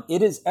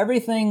 it is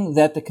everything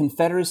that the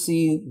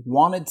Confederacy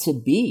wanted to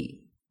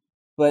be.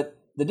 But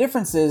the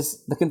difference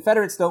is the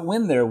Confederates don't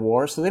win their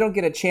war, so they don't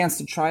get a chance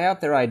to try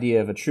out their idea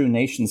of a true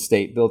nation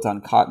state built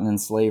on cotton and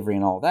slavery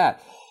and all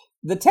that.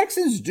 The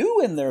Texans do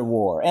win their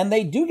war, and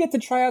they do get to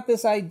try out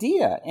this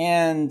idea.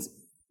 And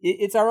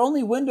it's our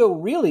only window,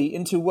 really,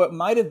 into what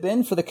might have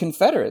been for the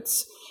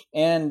Confederates.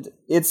 And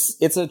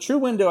it's a true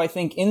window, I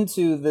think,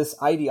 into this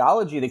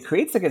ideology that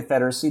creates the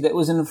Confederacy that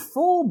was in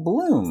full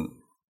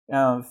bloom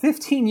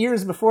 15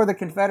 years before the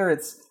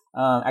Confederates,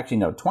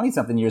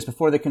 20-something years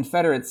before the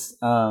Confederates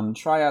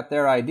try out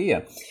their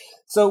idea.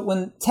 So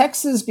when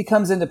Texas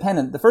becomes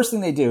independent, the first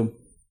thing they do,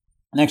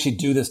 and actually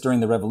do this during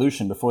the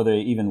Revolution before they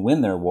even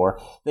win their war,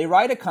 they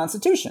write a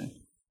constitution.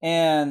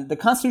 And the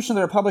Constitution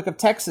of the Republic of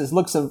Texas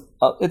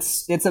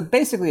it's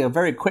basically a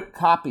very quick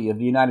copy of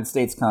the United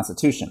States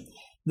Constitution.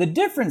 The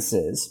difference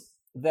is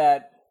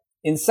that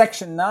in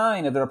Section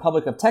 9 of the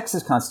Republic of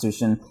Texas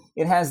Constitution,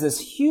 it has this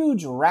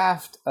huge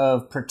raft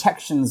of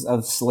protections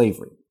of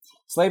slavery.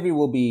 Slavery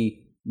will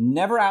be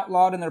never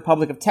outlawed in the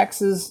Republic of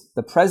Texas.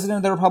 The President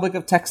of the Republic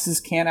of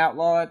Texas can't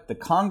outlaw it. The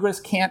Congress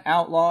can't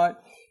outlaw it.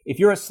 If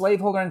you're a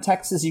slaveholder in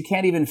Texas, you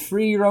can't even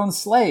free your own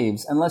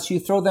slaves unless you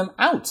throw them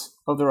out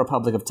of the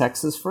Republic of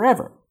Texas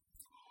forever.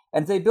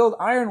 And they build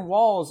iron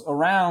walls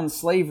around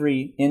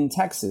slavery in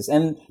Texas.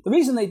 And the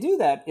reason they do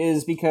that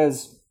is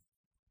because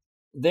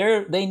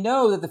they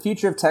know that the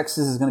future of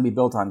Texas is going to be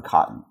built on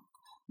cotton.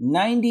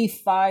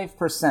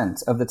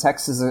 95% of the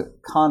Texas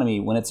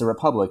economy, when it's a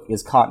republic,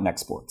 is cotton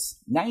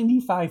exports.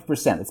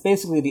 95%. It's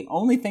basically the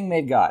only thing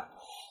they've got.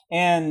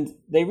 And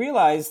they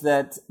realize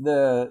that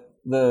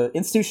the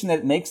institution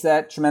that makes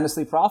that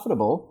tremendously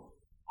profitable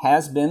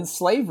has been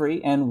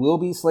slavery and will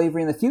be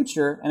slavery in the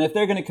future. And if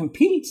they're going to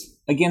compete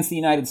against the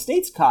United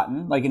States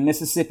cotton, like in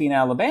Mississippi and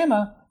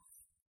Alabama,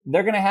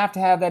 they're going to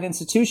have that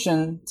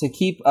institution to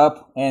keep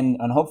up and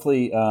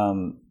hopefully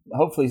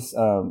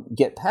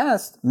get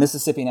past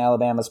Mississippi and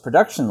Alabama's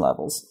production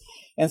levels.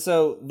 And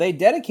so they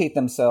dedicate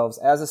themselves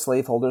as a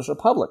slaveholders'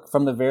 republic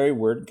from the very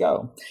word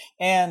go.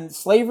 And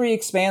slavery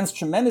expands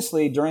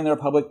tremendously during the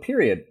Republic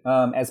period.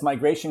 As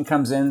migration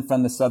comes in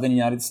from the southern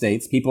United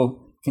States,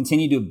 people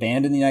continue to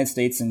abandon the United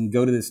States and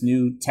go to this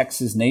new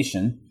Texas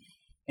nation.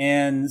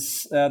 And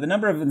the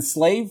number of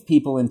enslaved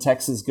people in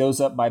Texas goes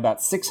up by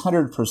about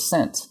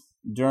 600%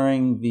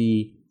 during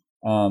the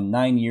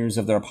 9 years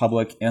of the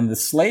Republic. And the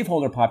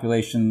slaveholder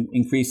population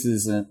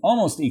increases an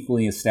almost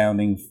equally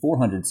astounding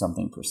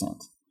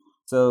 400-something%.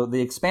 So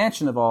the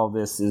expansion of all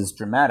this is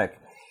dramatic.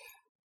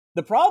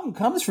 The problem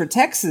comes for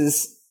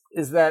Texas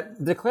is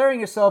that declaring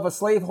yourself a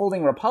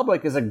slaveholding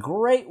republic is a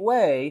great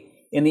way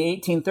in the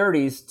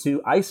 1830s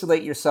to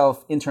isolate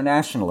yourself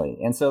internationally.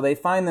 And so they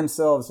find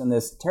themselves in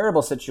this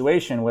terrible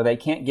situation where they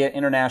can't get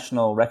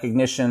international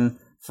recognition,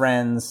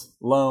 friends,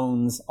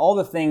 loans, all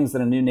the things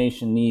that a new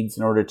nation needs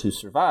in order to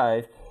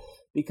survive,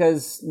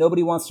 because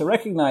nobody wants to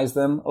recognize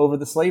them over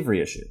the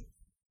slavery issue.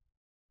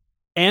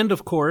 And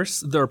of course,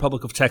 the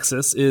Republic of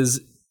Texas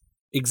is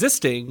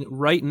existing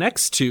right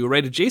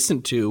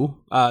adjacent to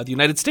the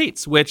United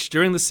States, which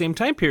during the same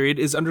time period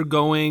is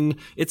undergoing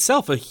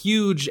itself a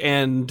huge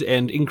and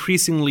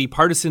increasingly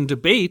partisan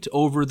debate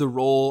over the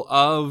role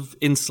of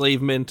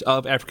enslavement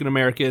of African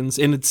Americans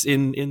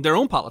in their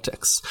own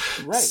politics.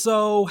 Right.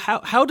 So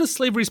how does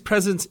slavery's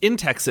presence in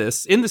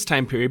Texas in this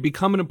time period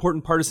become an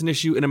important partisan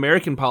issue in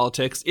American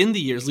politics in the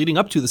years leading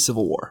up to the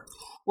Civil War?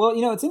 Well,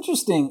 it's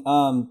interesting.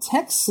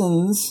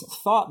 Texans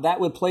thought that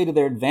would play to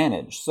their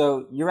advantage.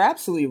 So you're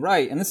absolutely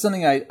right. And this is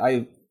something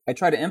I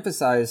try to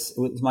emphasize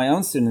with my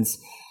own students.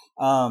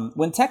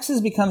 When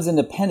Texas becomes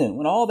independent,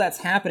 when all that's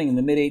happening in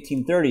the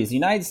mid-1830s, the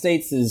United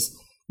States is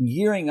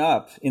gearing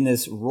up in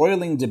this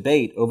roiling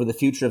debate over the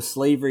future of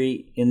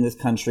slavery in this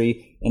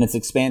country and its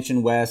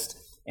expansion west.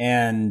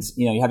 And,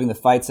 you're having the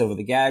fights over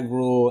the gag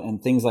rule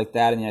and things like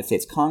that in the United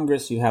States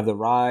Congress. You have the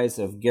rise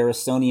of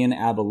Garrisonian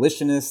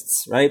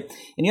abolitionists, right?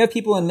 And you have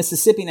people in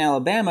Mississippi and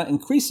Alabama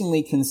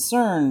increasingly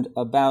concerned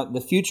about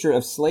the future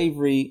of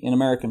slavery in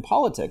American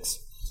politics.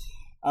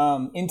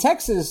 In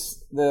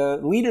Texas, the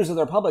leaders of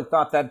the Republic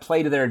thought that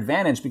played to their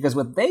advantage because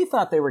what they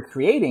thought they were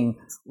creating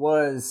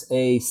was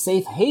a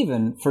safe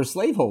haven for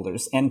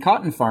slaveholders and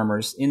cotton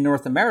farmers in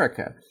North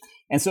America.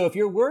 And so if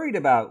you're worried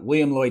about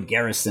William Lloyd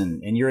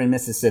Garrison and you're in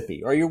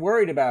Mississippi, or you're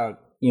worried about,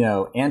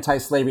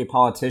 anti-slavery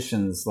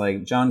politicians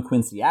like John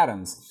Quincy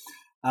Adams,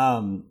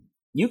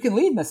 you can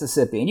leave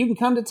Mississippi and you can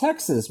come to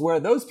Texas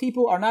where those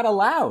people are not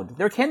allowed.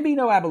 There can be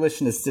no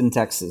abolitionists in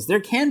Texas. There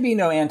can be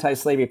no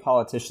anti-slavery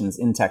politicians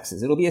in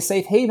Texas. It'll be a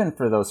safe haven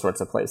for those sorts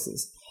of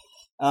places.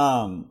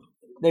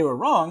 They were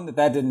wrong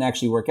that didn't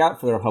actually work out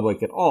for the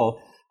Republic at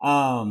all.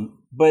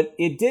 But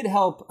it did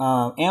help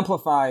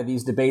amplify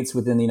these debates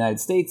within the United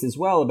States as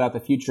well about the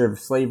future of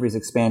slavery's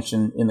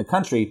expansion in the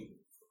country,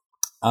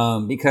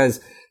 because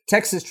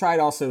Texas tried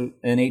also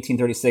in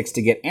 1836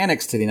 to get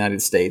annexed to the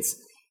United States,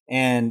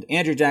 and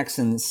Andrew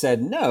Jackson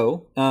said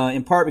no,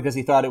 in part because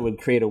he thought it would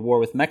create a war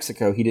with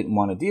Mexico he didn't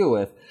want to deal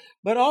with,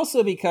 but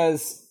also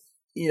because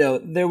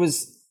there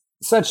was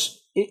such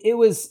it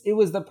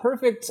was the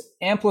perfect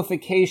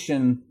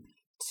amplification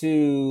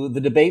to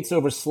the debates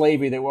over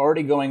slavery that were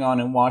already going on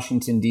in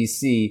Washington,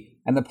 D.C.,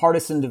 and the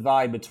partisan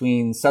divide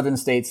between southern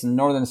states and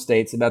northern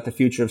states about the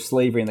future of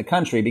slavery in the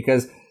country.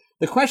 Because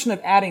the question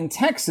of adding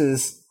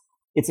Texas,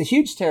 it's a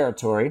huge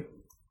territory,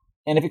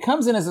 and if it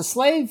comes in as a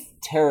slave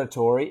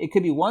territory, it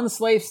could be one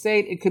slave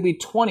state, it could be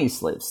 20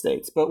 slave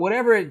states. But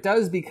whatever it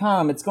does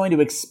become, it's going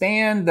to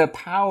expand the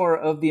power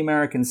of the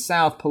American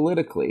South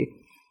politically.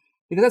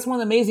 Because that's one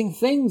of the amazing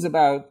things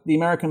about the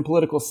American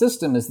political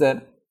system is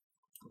that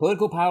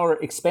political power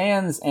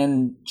expands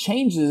and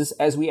changes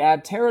as we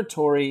add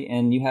territory,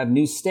 and you have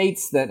new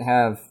states that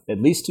have at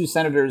least 2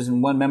 senators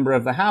and 1 member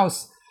of the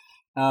House.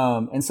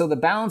 And so the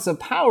balance of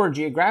power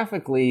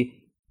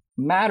geographically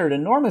mattered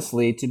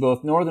enormously to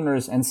both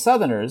Northerners and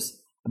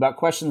Southerners about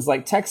questions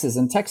like Texas.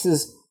 And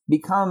Texas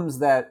becomes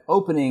that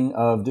opening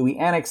of do we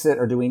annex it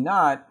or do we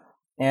not?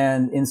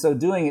 And in so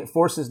doing, it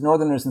forces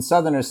Northerners and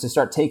Southerners to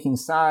start taking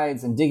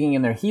sides and digging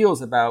in their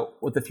heels about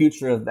what the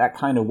future of that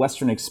kind of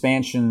Western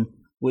expansion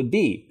would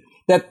be.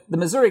 That the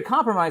Missouri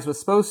Compromise was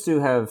supposed to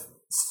have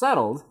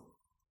settled,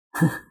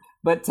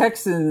 but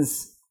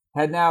Texans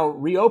had now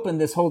reopened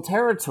this whole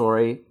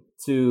territory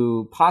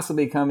to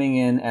possibly coming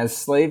in as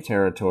slave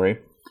territory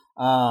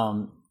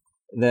in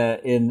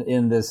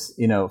this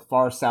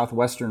far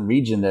southwestern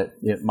region that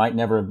it might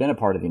never have been a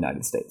part of the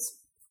United States.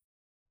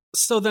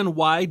 So then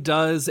why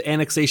does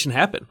annexation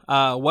happen?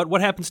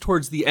 What happens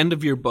towards the end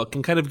of your book?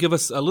 And kind of give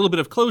us a little bit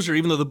of closure,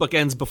 even though the book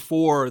ends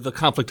before the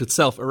conflict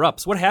itself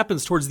erupts. What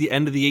happens towards the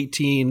end of the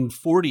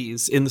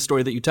 1840s in the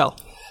story that you tell?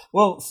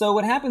 Well, so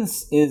what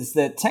happens is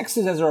that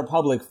Texas as a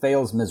republic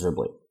fails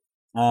miserably.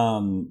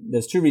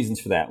 There's 2 reasons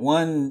for that.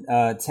 One,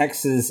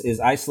 Texas is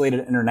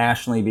isolated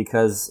internationally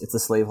because it's a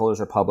slaveholders'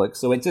 republic,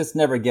 so it just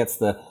never gets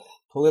the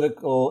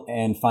political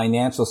and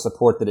financial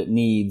support that it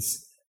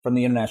needs from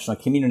the international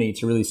community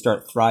to really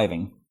start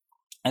thriving.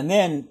 And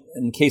then,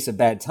 in case of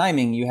bad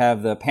timing, you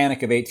have the Panic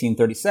of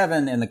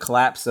 1837 and the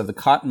collapse of the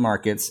cotton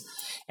markets.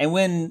 And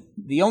when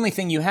the only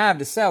thing you have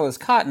to sell is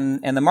cotton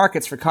and the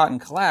markets for cotton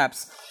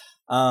collapse,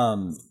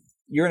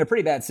 you're in a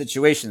pretty bad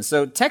situation.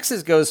 So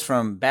Texas goes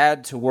from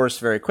bad to worse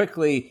very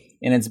quickly,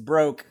 and it's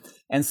broke.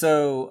 And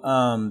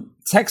so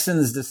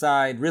Texans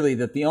decide really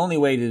that the only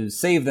way to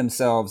save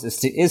themselves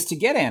is to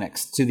get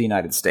annexed to the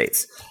United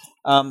States.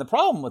 The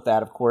problem with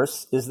that, of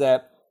course, is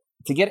that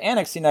to get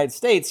annexed to the United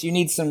States, you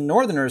need some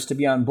Northerners to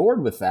be on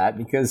board with that,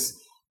 because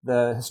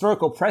the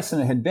historical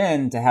precedent had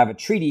been to have a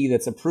treaty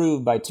that's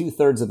approved by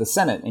 2/3 of the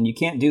Senate, and you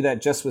can't do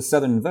that just with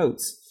Southern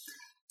votes.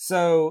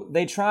 So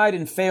they tried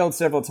and failed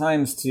several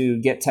times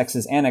to get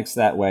Texas annexed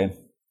that way.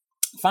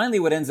 Finally,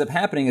 what ends up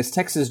happening is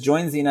Texas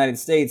joins the United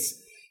States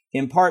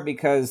in part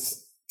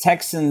because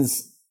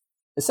Texans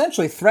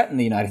essentially threaten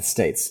the United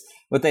States.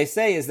 What they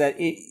say is that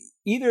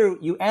either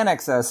you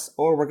annex us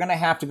or we're going to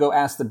have to go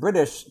ask the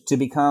British to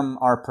become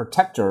our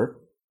protector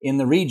in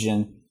the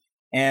region.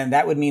 And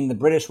that would mean the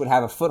British would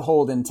have a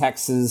foothold in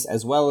Texas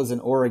as well as in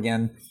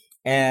Oregon.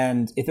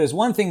 And if there's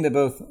one thing that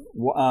both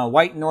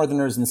white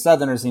Northerners and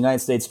Southerners in the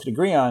United States could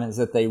agree on, is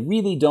that they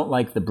really don't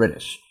like the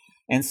British.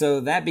 And so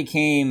that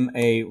became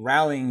a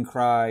rallying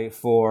cry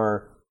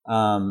for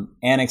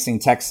annexing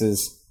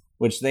Texas,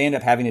 which they end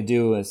up having to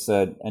do as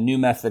a new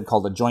method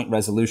called a joint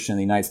resolution in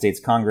the United States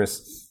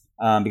Congress,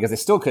 because they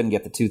still couldn't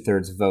get the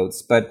 2/3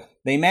 votes. But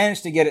they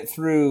managed to get it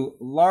through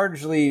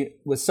largely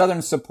with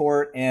Southern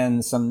support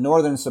and some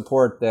Northern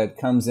support that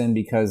comes in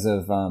because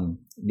of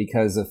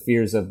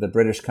fears of the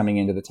British coming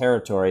into the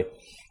territory.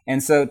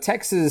 And so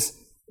Texas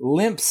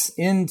limps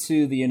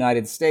into the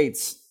United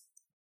States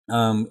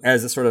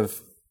as a sort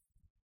of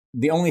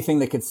the only thing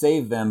that could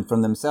save them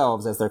from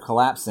themselves as they're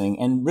collapsing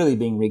and really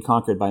being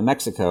reconquered by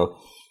Mexico.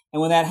 And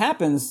when that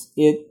happens,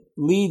 it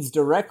leads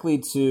directly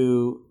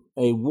to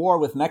a war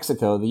with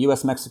Mexico, the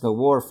U.S.-Mexico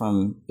War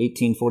from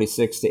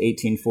 1846 to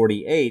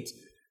 1848,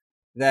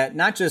 that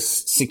not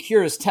just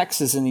secures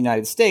Texas in the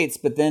United States,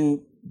 but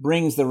then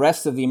brings the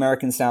rest of the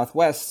American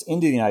Southwest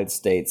into the United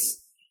States,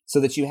 so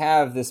that you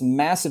have this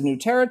massive new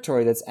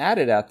territory that's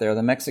added out there,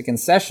 the Mexican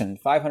Cession,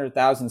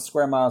 500,000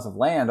 square miles of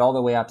land all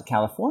the way out to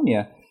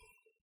California,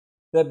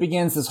 that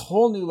begins this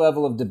whole new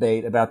level of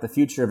debate about the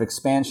future of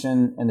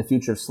expansion and the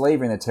future of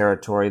slavery in the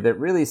territory that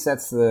really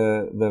sets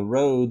the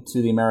road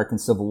to the American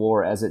Civil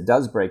War as it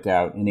does break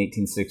out in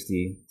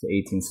 1860 to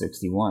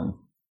 1861.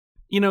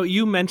 You know,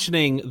 you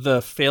mentioning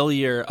the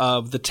failure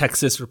of the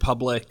Texas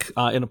Republic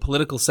in a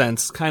political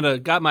sense kind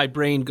of got my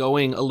brain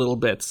going a little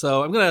bit.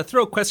 So I'm going to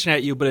throw a question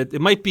at you, but it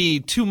might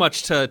be too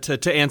much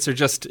to answer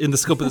just in the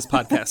scope of this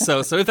podcast. So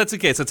if that's the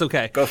case, that's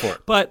okay. Go for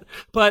it.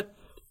 But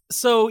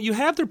so you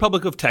have the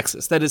Republic of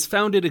Texas that is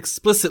founded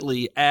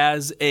explicitly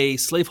as a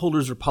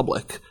slaveholders'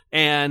 republic,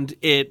 and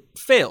it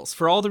fails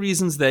for all the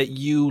reasons that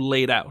you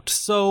laid out.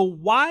 So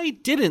why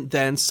didn't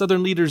then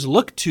Southern leaders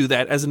look to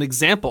that as an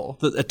example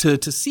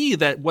to see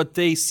that what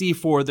they see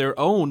for their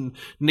own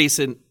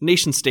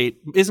nation state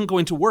isn't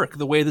going to work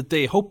the way that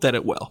they hope that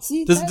it will?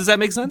 See, does that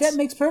make sense? That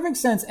makes perfect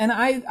sense. And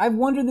I've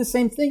wondered the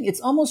same thing.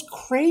 It's almost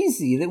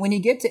crazy that when you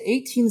get to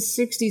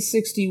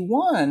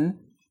 1860-61,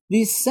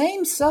 these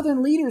same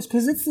Southern leaders,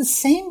 because it's the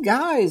same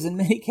guys in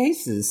many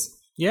cases,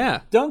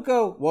 don't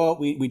go, well,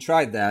 we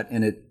tried that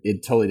and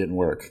it totally didn't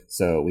work,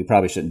 so we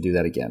probably shouldn't do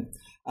that again.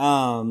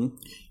 I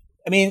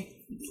mean,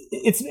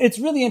 it's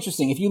really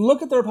interesting. If you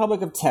look at the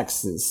Republic of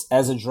Texas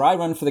as a dry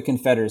run for the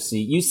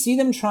Confederacy, you see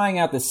them trying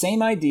out the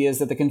same ideas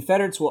that the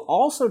Confederates will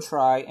also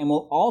try and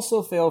will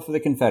also fail for the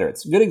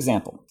Confederates. Good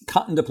example,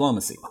 cotton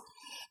diplomacy.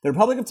 The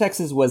Republic of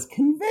Texas was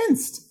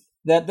convinced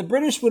that the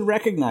British would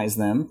recognize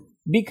them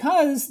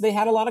because they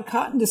had a lot of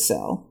cotton to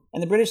sell,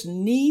 and the British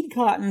need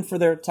cotton for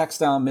their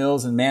textile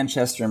mills in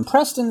Manchester and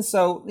Preston,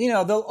 so,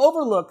 they'll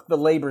overlook the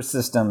labor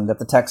system that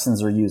the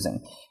Texans are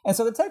using. And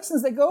so the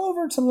Texans, they go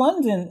over to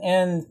London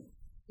and,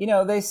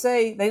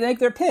 they make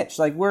their pitch,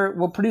 like,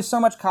 we'll produce so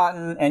much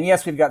cotton, and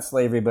yes, we've got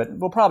slavery, but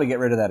we'll probably get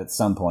rid of that at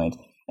some point.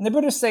 And the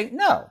British say,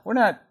 no, we're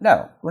not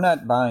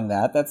buying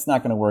that. That's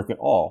not going to work at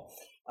all.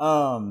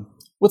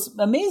 What's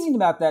amazing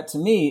about that to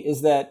me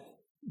is that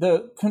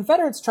the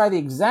Confederates try the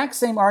exact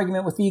same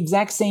argument with the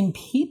exact same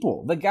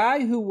people. The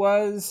guy who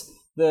was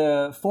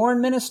the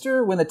foreign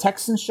minister when the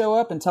Texans show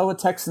up and tell the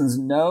Texans,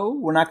 no,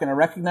 we're not going to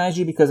recognize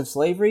you because of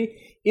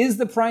slavery, is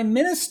the prime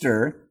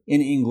minister in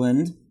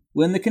England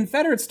when the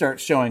Confederates start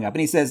showing up.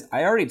 And he says,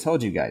 I already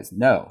told you guys,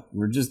 no,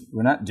 we're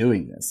not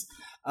doing this.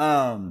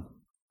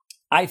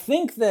 I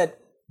think that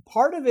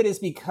part of it is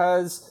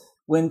because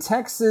when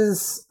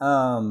Texas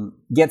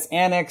gets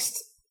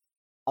annexed,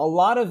 a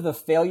lot of the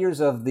failures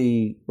of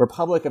the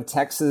Republic of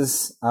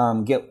Texas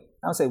get,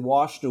 I don't say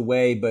washed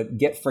away, but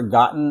get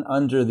forgotten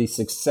under the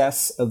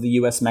success of the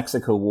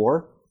U.S.-Mexico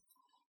War.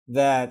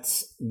 That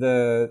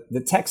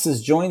the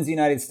Texas joins the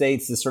United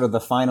States as sort of the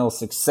final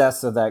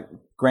success of that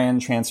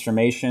grand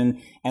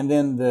transformation, and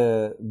then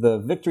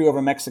the victory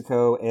over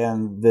Mexico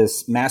and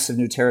this massive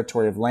new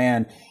territory of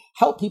land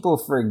help people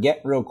forget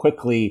real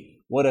quickly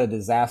what a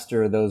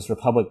disaster those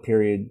Republic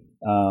period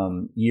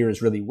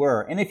years really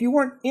were. And if you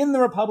weren't in the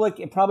Republic,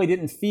 it probably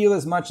didn't feel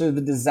as much of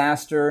a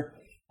disaster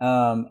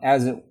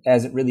as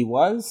it really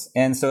was.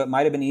 And so it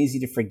might have been easy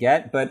to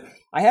forget. But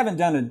I haven't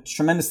done a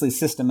tremendously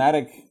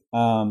systematic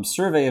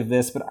survey of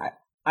this, but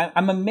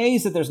I'm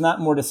amazed that there's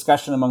not more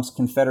discussion amongst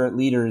Confederate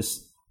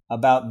leaders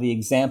about the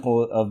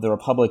example of the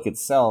Republic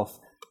itself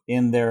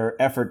in their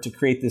effort to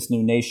create this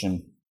new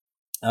nation.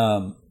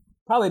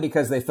 Probably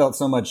because they felt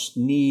so much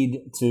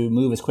need to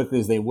move as quickly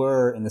as they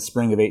were in the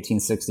spring of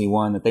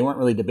 1861 that they weren't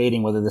really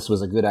debating whether this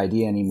was a good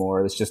idea anymore.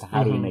 It was just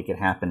how do we make it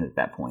happen at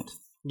that point?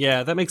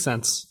 Yeah, that makes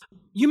sense.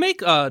 You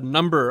make a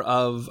number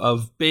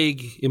of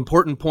big,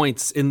 important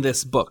points in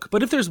this book,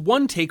 but if there's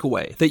one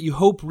takeaway that you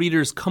hope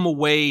readers come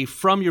away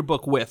from your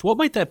book with, what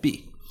might that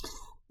be?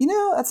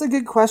 That's a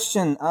good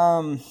question.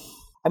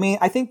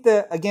 I think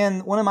that,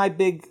 again, one of my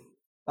big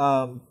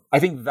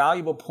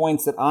valuable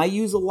points that I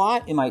use a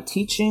lot in my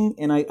teaching,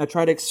 and I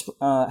try to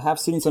have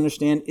students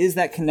understand, is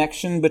that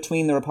connection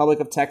between the Republic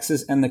of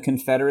Texas and the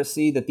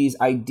Confederacy, that these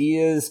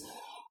ideas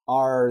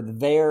are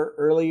there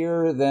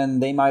earlier than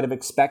they might have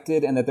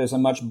expected, and that there's a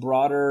much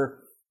broader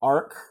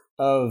arc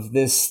of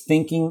this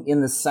thinking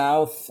in the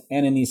South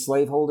and in these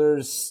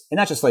slaveholders, and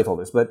not just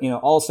slaveholders, but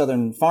all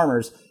Southern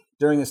farmers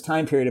during this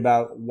time period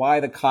about why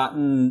the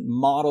cotton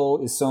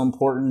model is so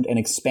important and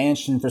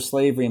expansion for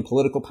slavery and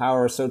political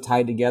power are so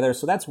tied together.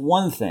 So that's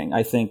one thing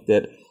I think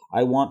that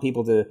I want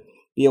people to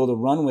be able to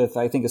run with,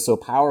 I think is so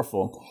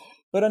powerful.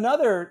 But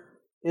another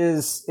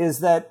is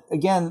that,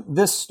 again,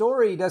 this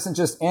story doesn't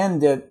just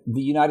end at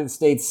the United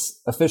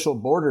States official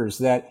borders,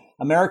 that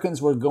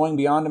Americans were going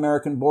beyond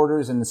American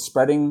borders and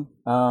spreading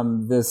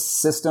this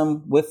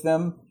system with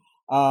them.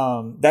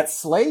 That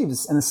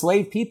slaves and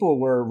enslaved people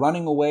were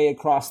running away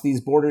across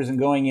these borders and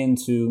going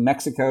into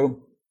Mexico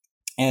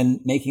and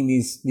making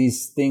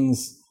these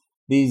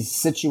these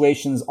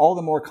situations all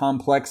the more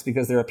complex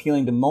because they're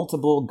appealing to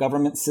multiple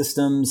government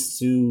systems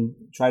to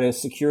try to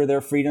secure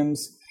their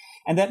freedoms.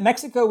 And that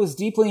Mexico was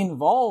deeply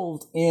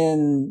involved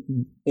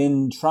in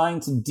trying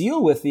to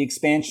deal with the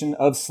expansion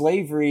of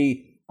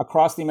slavery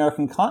across the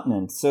American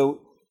continent.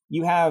 So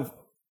you have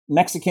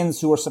Mexicans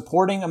who are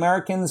supporting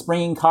Americans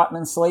bringing cotton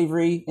and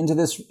slavery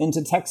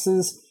into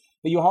Texas,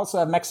 but you also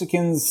have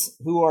Mexicans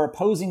who are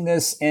opposing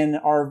this and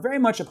are very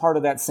much a part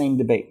of that same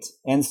debate.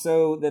 And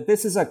so that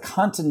this is a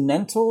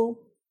continental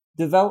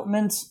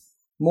development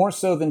more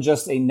so than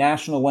just a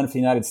national one for the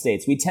United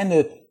States. We tend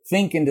to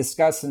think and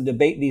discuss and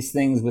debate these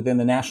things within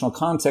the national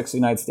context of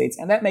the United States,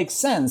 and that makes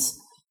sense,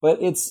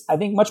 but it's, I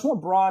think, much more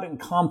broad and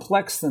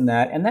complex than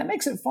that, and that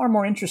makes it far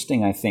more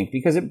interesting, I think,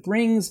 because it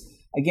brings,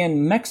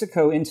 again,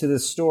 Mexico into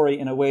this story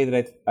in a way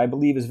that I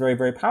believe is very,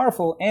 very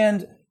powerful,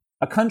 and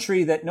a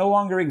country that no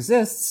longer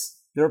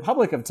exists, the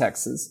Republic of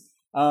Texas.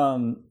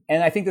 And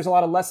I think there's a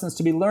lot of lessons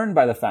to be learned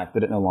by the fact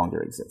that it no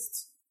longer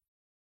exists.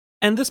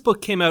 And this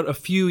book came out a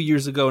few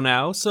years ago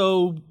now,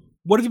 so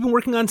what have you been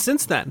working on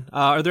since then?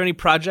 Are there any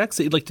projects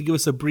that you'd like to give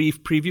us a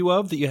brief preview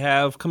of that you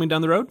have coming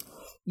down the road?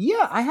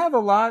 Yeah, I have a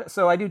lot.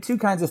 So I do two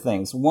kinds of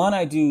things. One,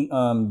 I do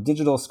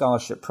digital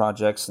scholarship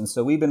projects. And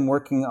so we've been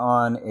working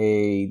on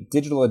a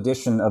digital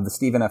edition of the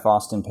Stephen F.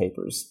 Austin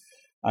papers.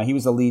 He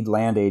was the lead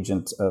land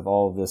agent of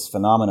all of this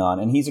phenomenon.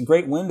 And he's a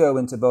great window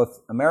into both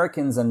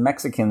Americans and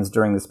Mexicans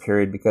during this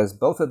period because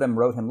both of them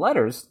wrote him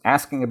letters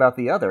asking about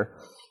the other,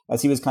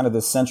 as he was kind of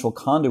the central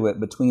conduit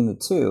between the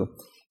two.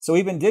 So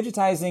we've been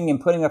digitizing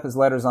and putting up his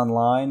letters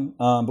online,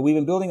 but we've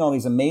been building all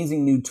these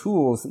amazing new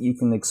tools that you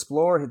can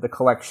explore the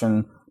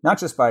collection, not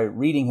just by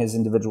reading his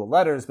individual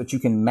letters, but you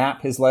can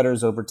map his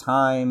letters over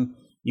time.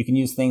 You can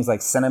use things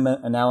like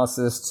sentiment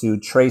analysis to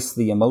trace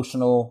the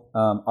emotional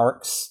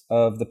arcs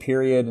of the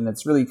period, and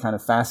it's really kind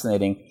of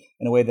fascinating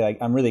in a way that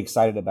I'm really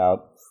excited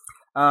about.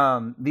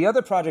 The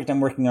other project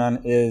I'm working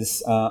on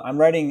is I'm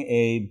writing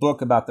a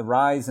book about the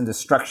rise and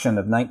destruction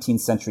of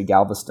 19th century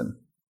Galveston.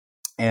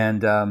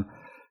 And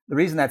the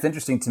reason that's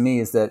interesting to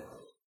me is that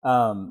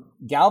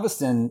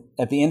Galveston,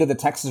 at the end of the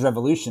Texas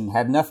Revolution,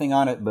 had nothing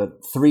on it but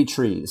 3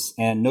 trees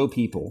and no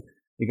people,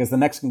 because the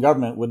Mexican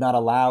government would not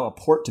allow a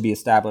port to be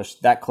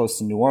established that close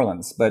to New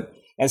Orleans. But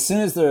as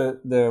soon as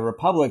the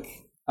Republic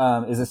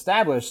is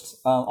established,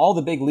 all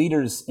the big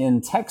leaders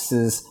in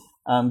Texas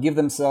give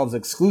themselves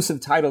exclusive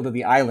title to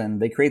the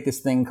island. They create this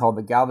thing called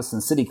the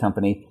Galveston City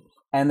Company,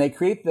 and they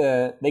create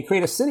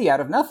a city out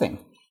of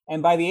nothing.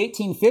 And by the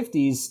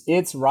 1850s,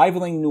 it's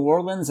rivaling New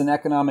Orleans in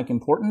economic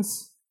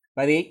importance.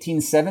 By the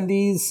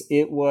 1870s,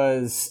 it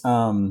was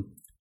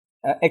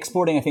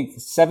exporting, I think,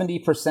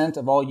 70%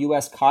 of all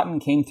U.S.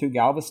 cotton came through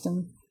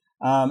Galveston.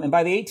 And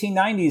by the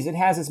 1890s, it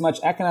has as much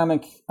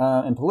economic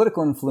and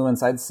political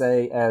influence, I'd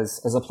say,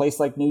 as a place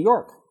like New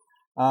York.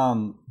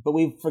 But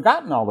we've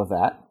forgotten all of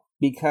that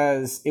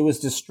because it was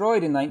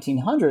destroyed in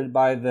 1900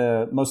 by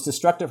the most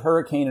destructive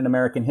hurricane in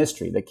American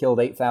history that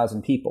killed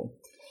 8,000 people.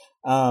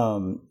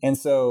 And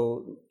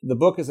so the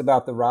book is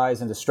about the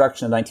rise and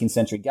destruction of 19th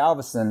century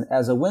Galveston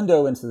as a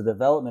window into the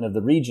development of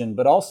the region,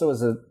 but also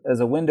as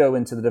a window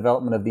into the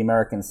development of the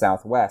American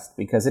Southwest,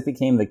 because it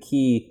became the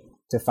key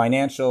to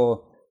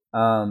financial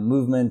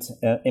movement,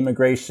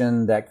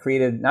 immigration that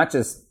created not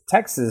just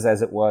Texas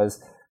as it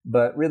was,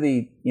 but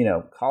really,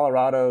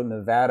 Colorado,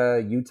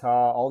 Nevada,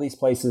 Utah, all these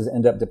places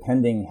end up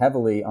depending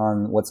heavily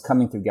on what's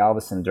coming through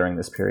Galveston during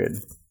this period.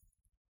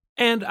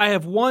 And I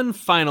have one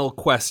final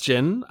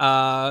question,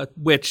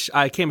 which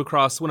I came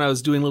across when I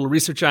was doing a little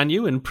research on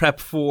you in prep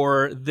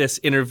for this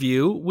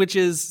interview, which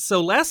is,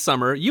 so last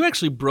summer, you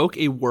actually broke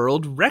a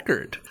world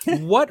record.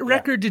 What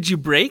record did you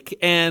break,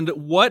 and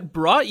what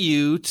brought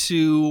you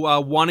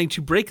to wanting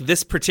to break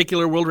this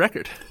particular world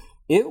record?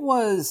 It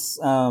was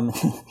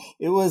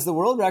the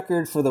world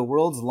record for the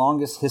world's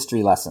longest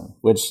history lesson,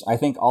 which I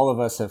think all of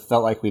us have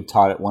felt like we've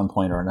taught at one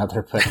point or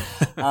another.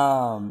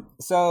 But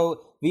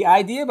so the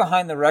idea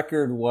behind the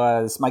record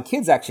was my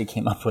kids actually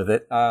came up with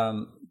it.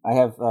 I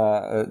have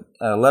an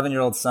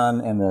 11-year-old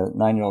son and a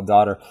 9-year-old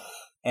daughter.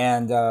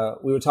 And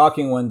we were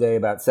talking one day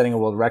about setting a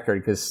world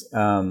record because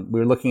we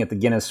were looking at the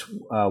Guinness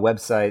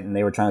website and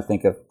they were trying to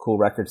think of cool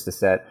records to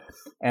set.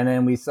 And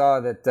then we saw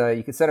that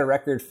you could set a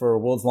record for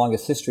world's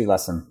longest history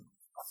lesson.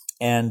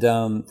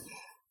 And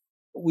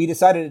we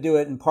decided to do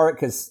it in part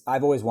because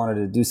I've always wanted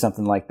to do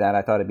something like that.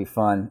 I thought it'd be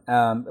fun.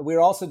 We were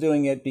also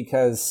doing it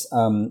because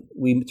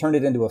we turned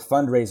it into a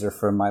fundraiser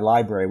for my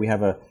library. We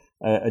have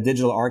a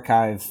digital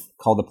archive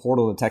called the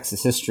Portal to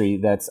Texas History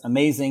that's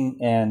amazing,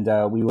 and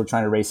we were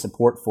trying to raise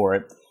support for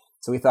it.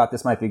 So we thought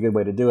this might be a good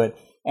way to do it.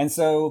 And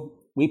so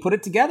we put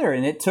it together,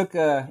 and it took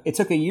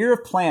a year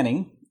of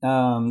planning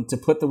to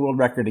put the world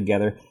record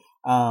together.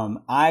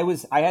 I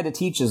had to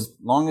teach as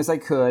long as I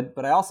could,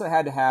 but I also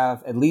had to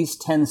have at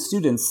least 10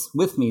 students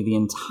with me the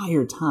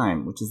entire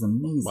time, which is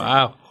amazing.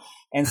 Wow.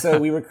 And so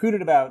we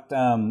recruited about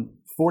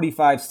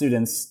 45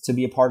 students to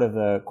be a part of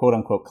the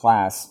quote-unquote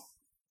class.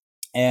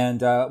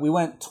 And we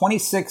went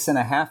 26 and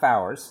a half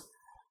hours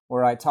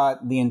where I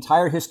taught the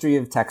entire history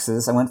of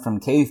Texas. I went from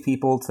cave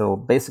people till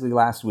basically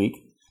last week.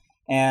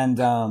 And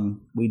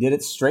we did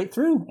it straight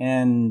through.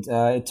 And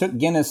it took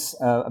Guinness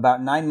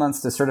about 9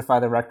 months to certify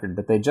the record,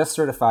 but they just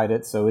certified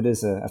it. So it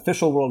is an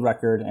official world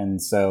record.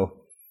 And so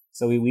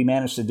we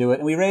managed to do it.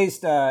 And we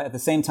raised, at the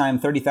same time,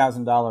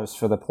 $30,000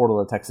 for the Portal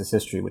of Texas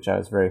History, which I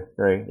was very,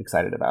 very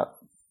excited about.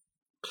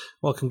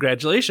 Well,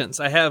 congratulations.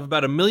 I have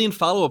about 1 million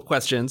follow-up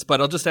questions, but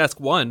I'll just ask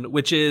one,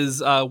 which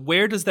is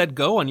where does that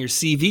go on your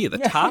CV? The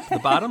top, the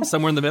bottom,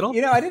 somewhere in the middle?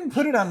 I didn't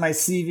put it on my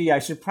CV. I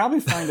should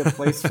probably find a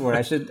place for it.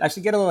 I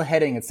should get a little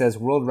heading that says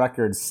World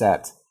Record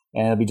Set,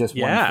 and it'll be just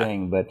one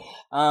thing. But,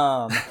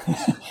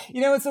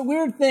 it's a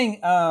weird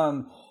thing.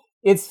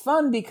 It's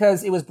fun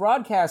because it was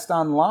broadcast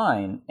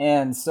online,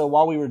 and so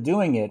while we were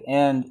doing it,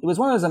 and it was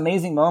one of those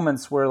amazing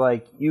moments where,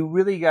 like, you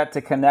really got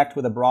to connect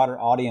with a broader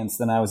audience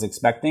than I was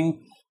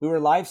expecting. We were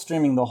live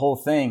streaming the whole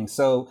thing.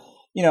 So,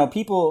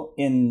 people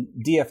in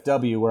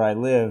DFW where I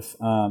live,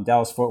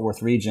 Dallas-Fort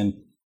Worth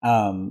region,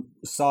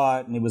 saw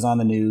it and it was on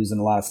the news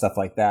and a lot of stuff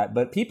like that.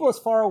 But people as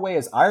far away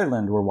as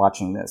Ireland were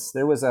watching this.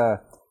 I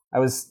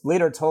was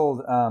later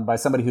told by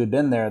somebody who had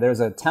been there was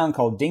a town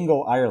called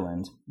Dingle,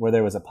 Ireland, where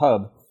there was a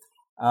pub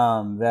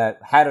that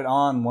had it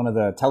on one of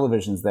the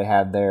televisions they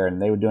had there,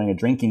 and they were doing a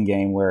drinking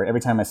game where every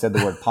time I said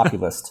the word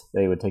populist,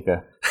 they would take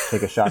a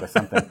shot of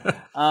something.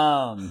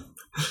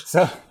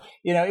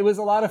 It was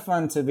a lot of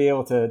fun to be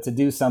able to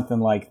do something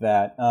like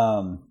that.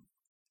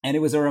 And it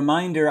was a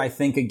reminder, I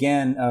think,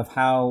 again, of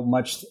how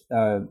much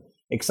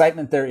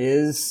excitement there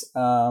is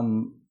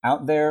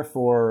out there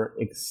for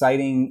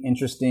exciting,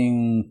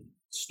 interesting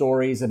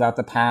stories about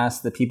the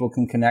past that people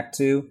can connect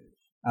to.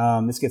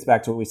 This gets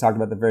back to what we talked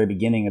about at the very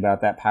beginning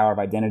about that power of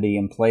identity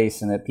in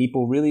place, and that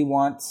people really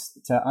want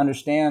to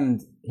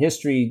understand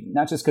history,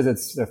 not just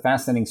because they're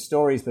fascinating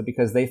stories, but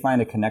because they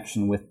find a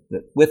connection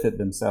with it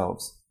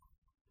themselves.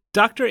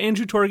 Dr.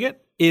 Andrew Torget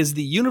is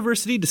the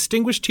University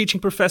Distinguished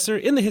Teaching Professor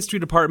in the History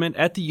Department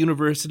at the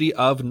University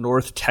of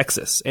North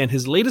Texas. And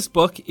his latest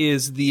book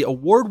is the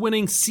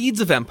award-winning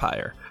Seeds of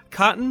Empire,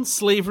 Cotton,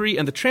 Slavery,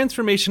 and the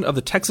Transformation of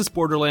the Texas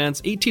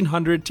Borderlands,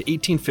 1800 to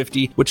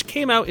 1850, which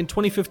came out in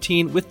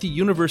 2015 with the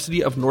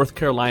University of North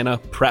Carolina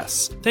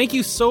Press. Thank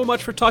you so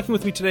much for talking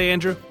with me today,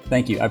 Andrew.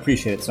 Thank you. I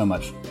appreciate it so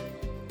much.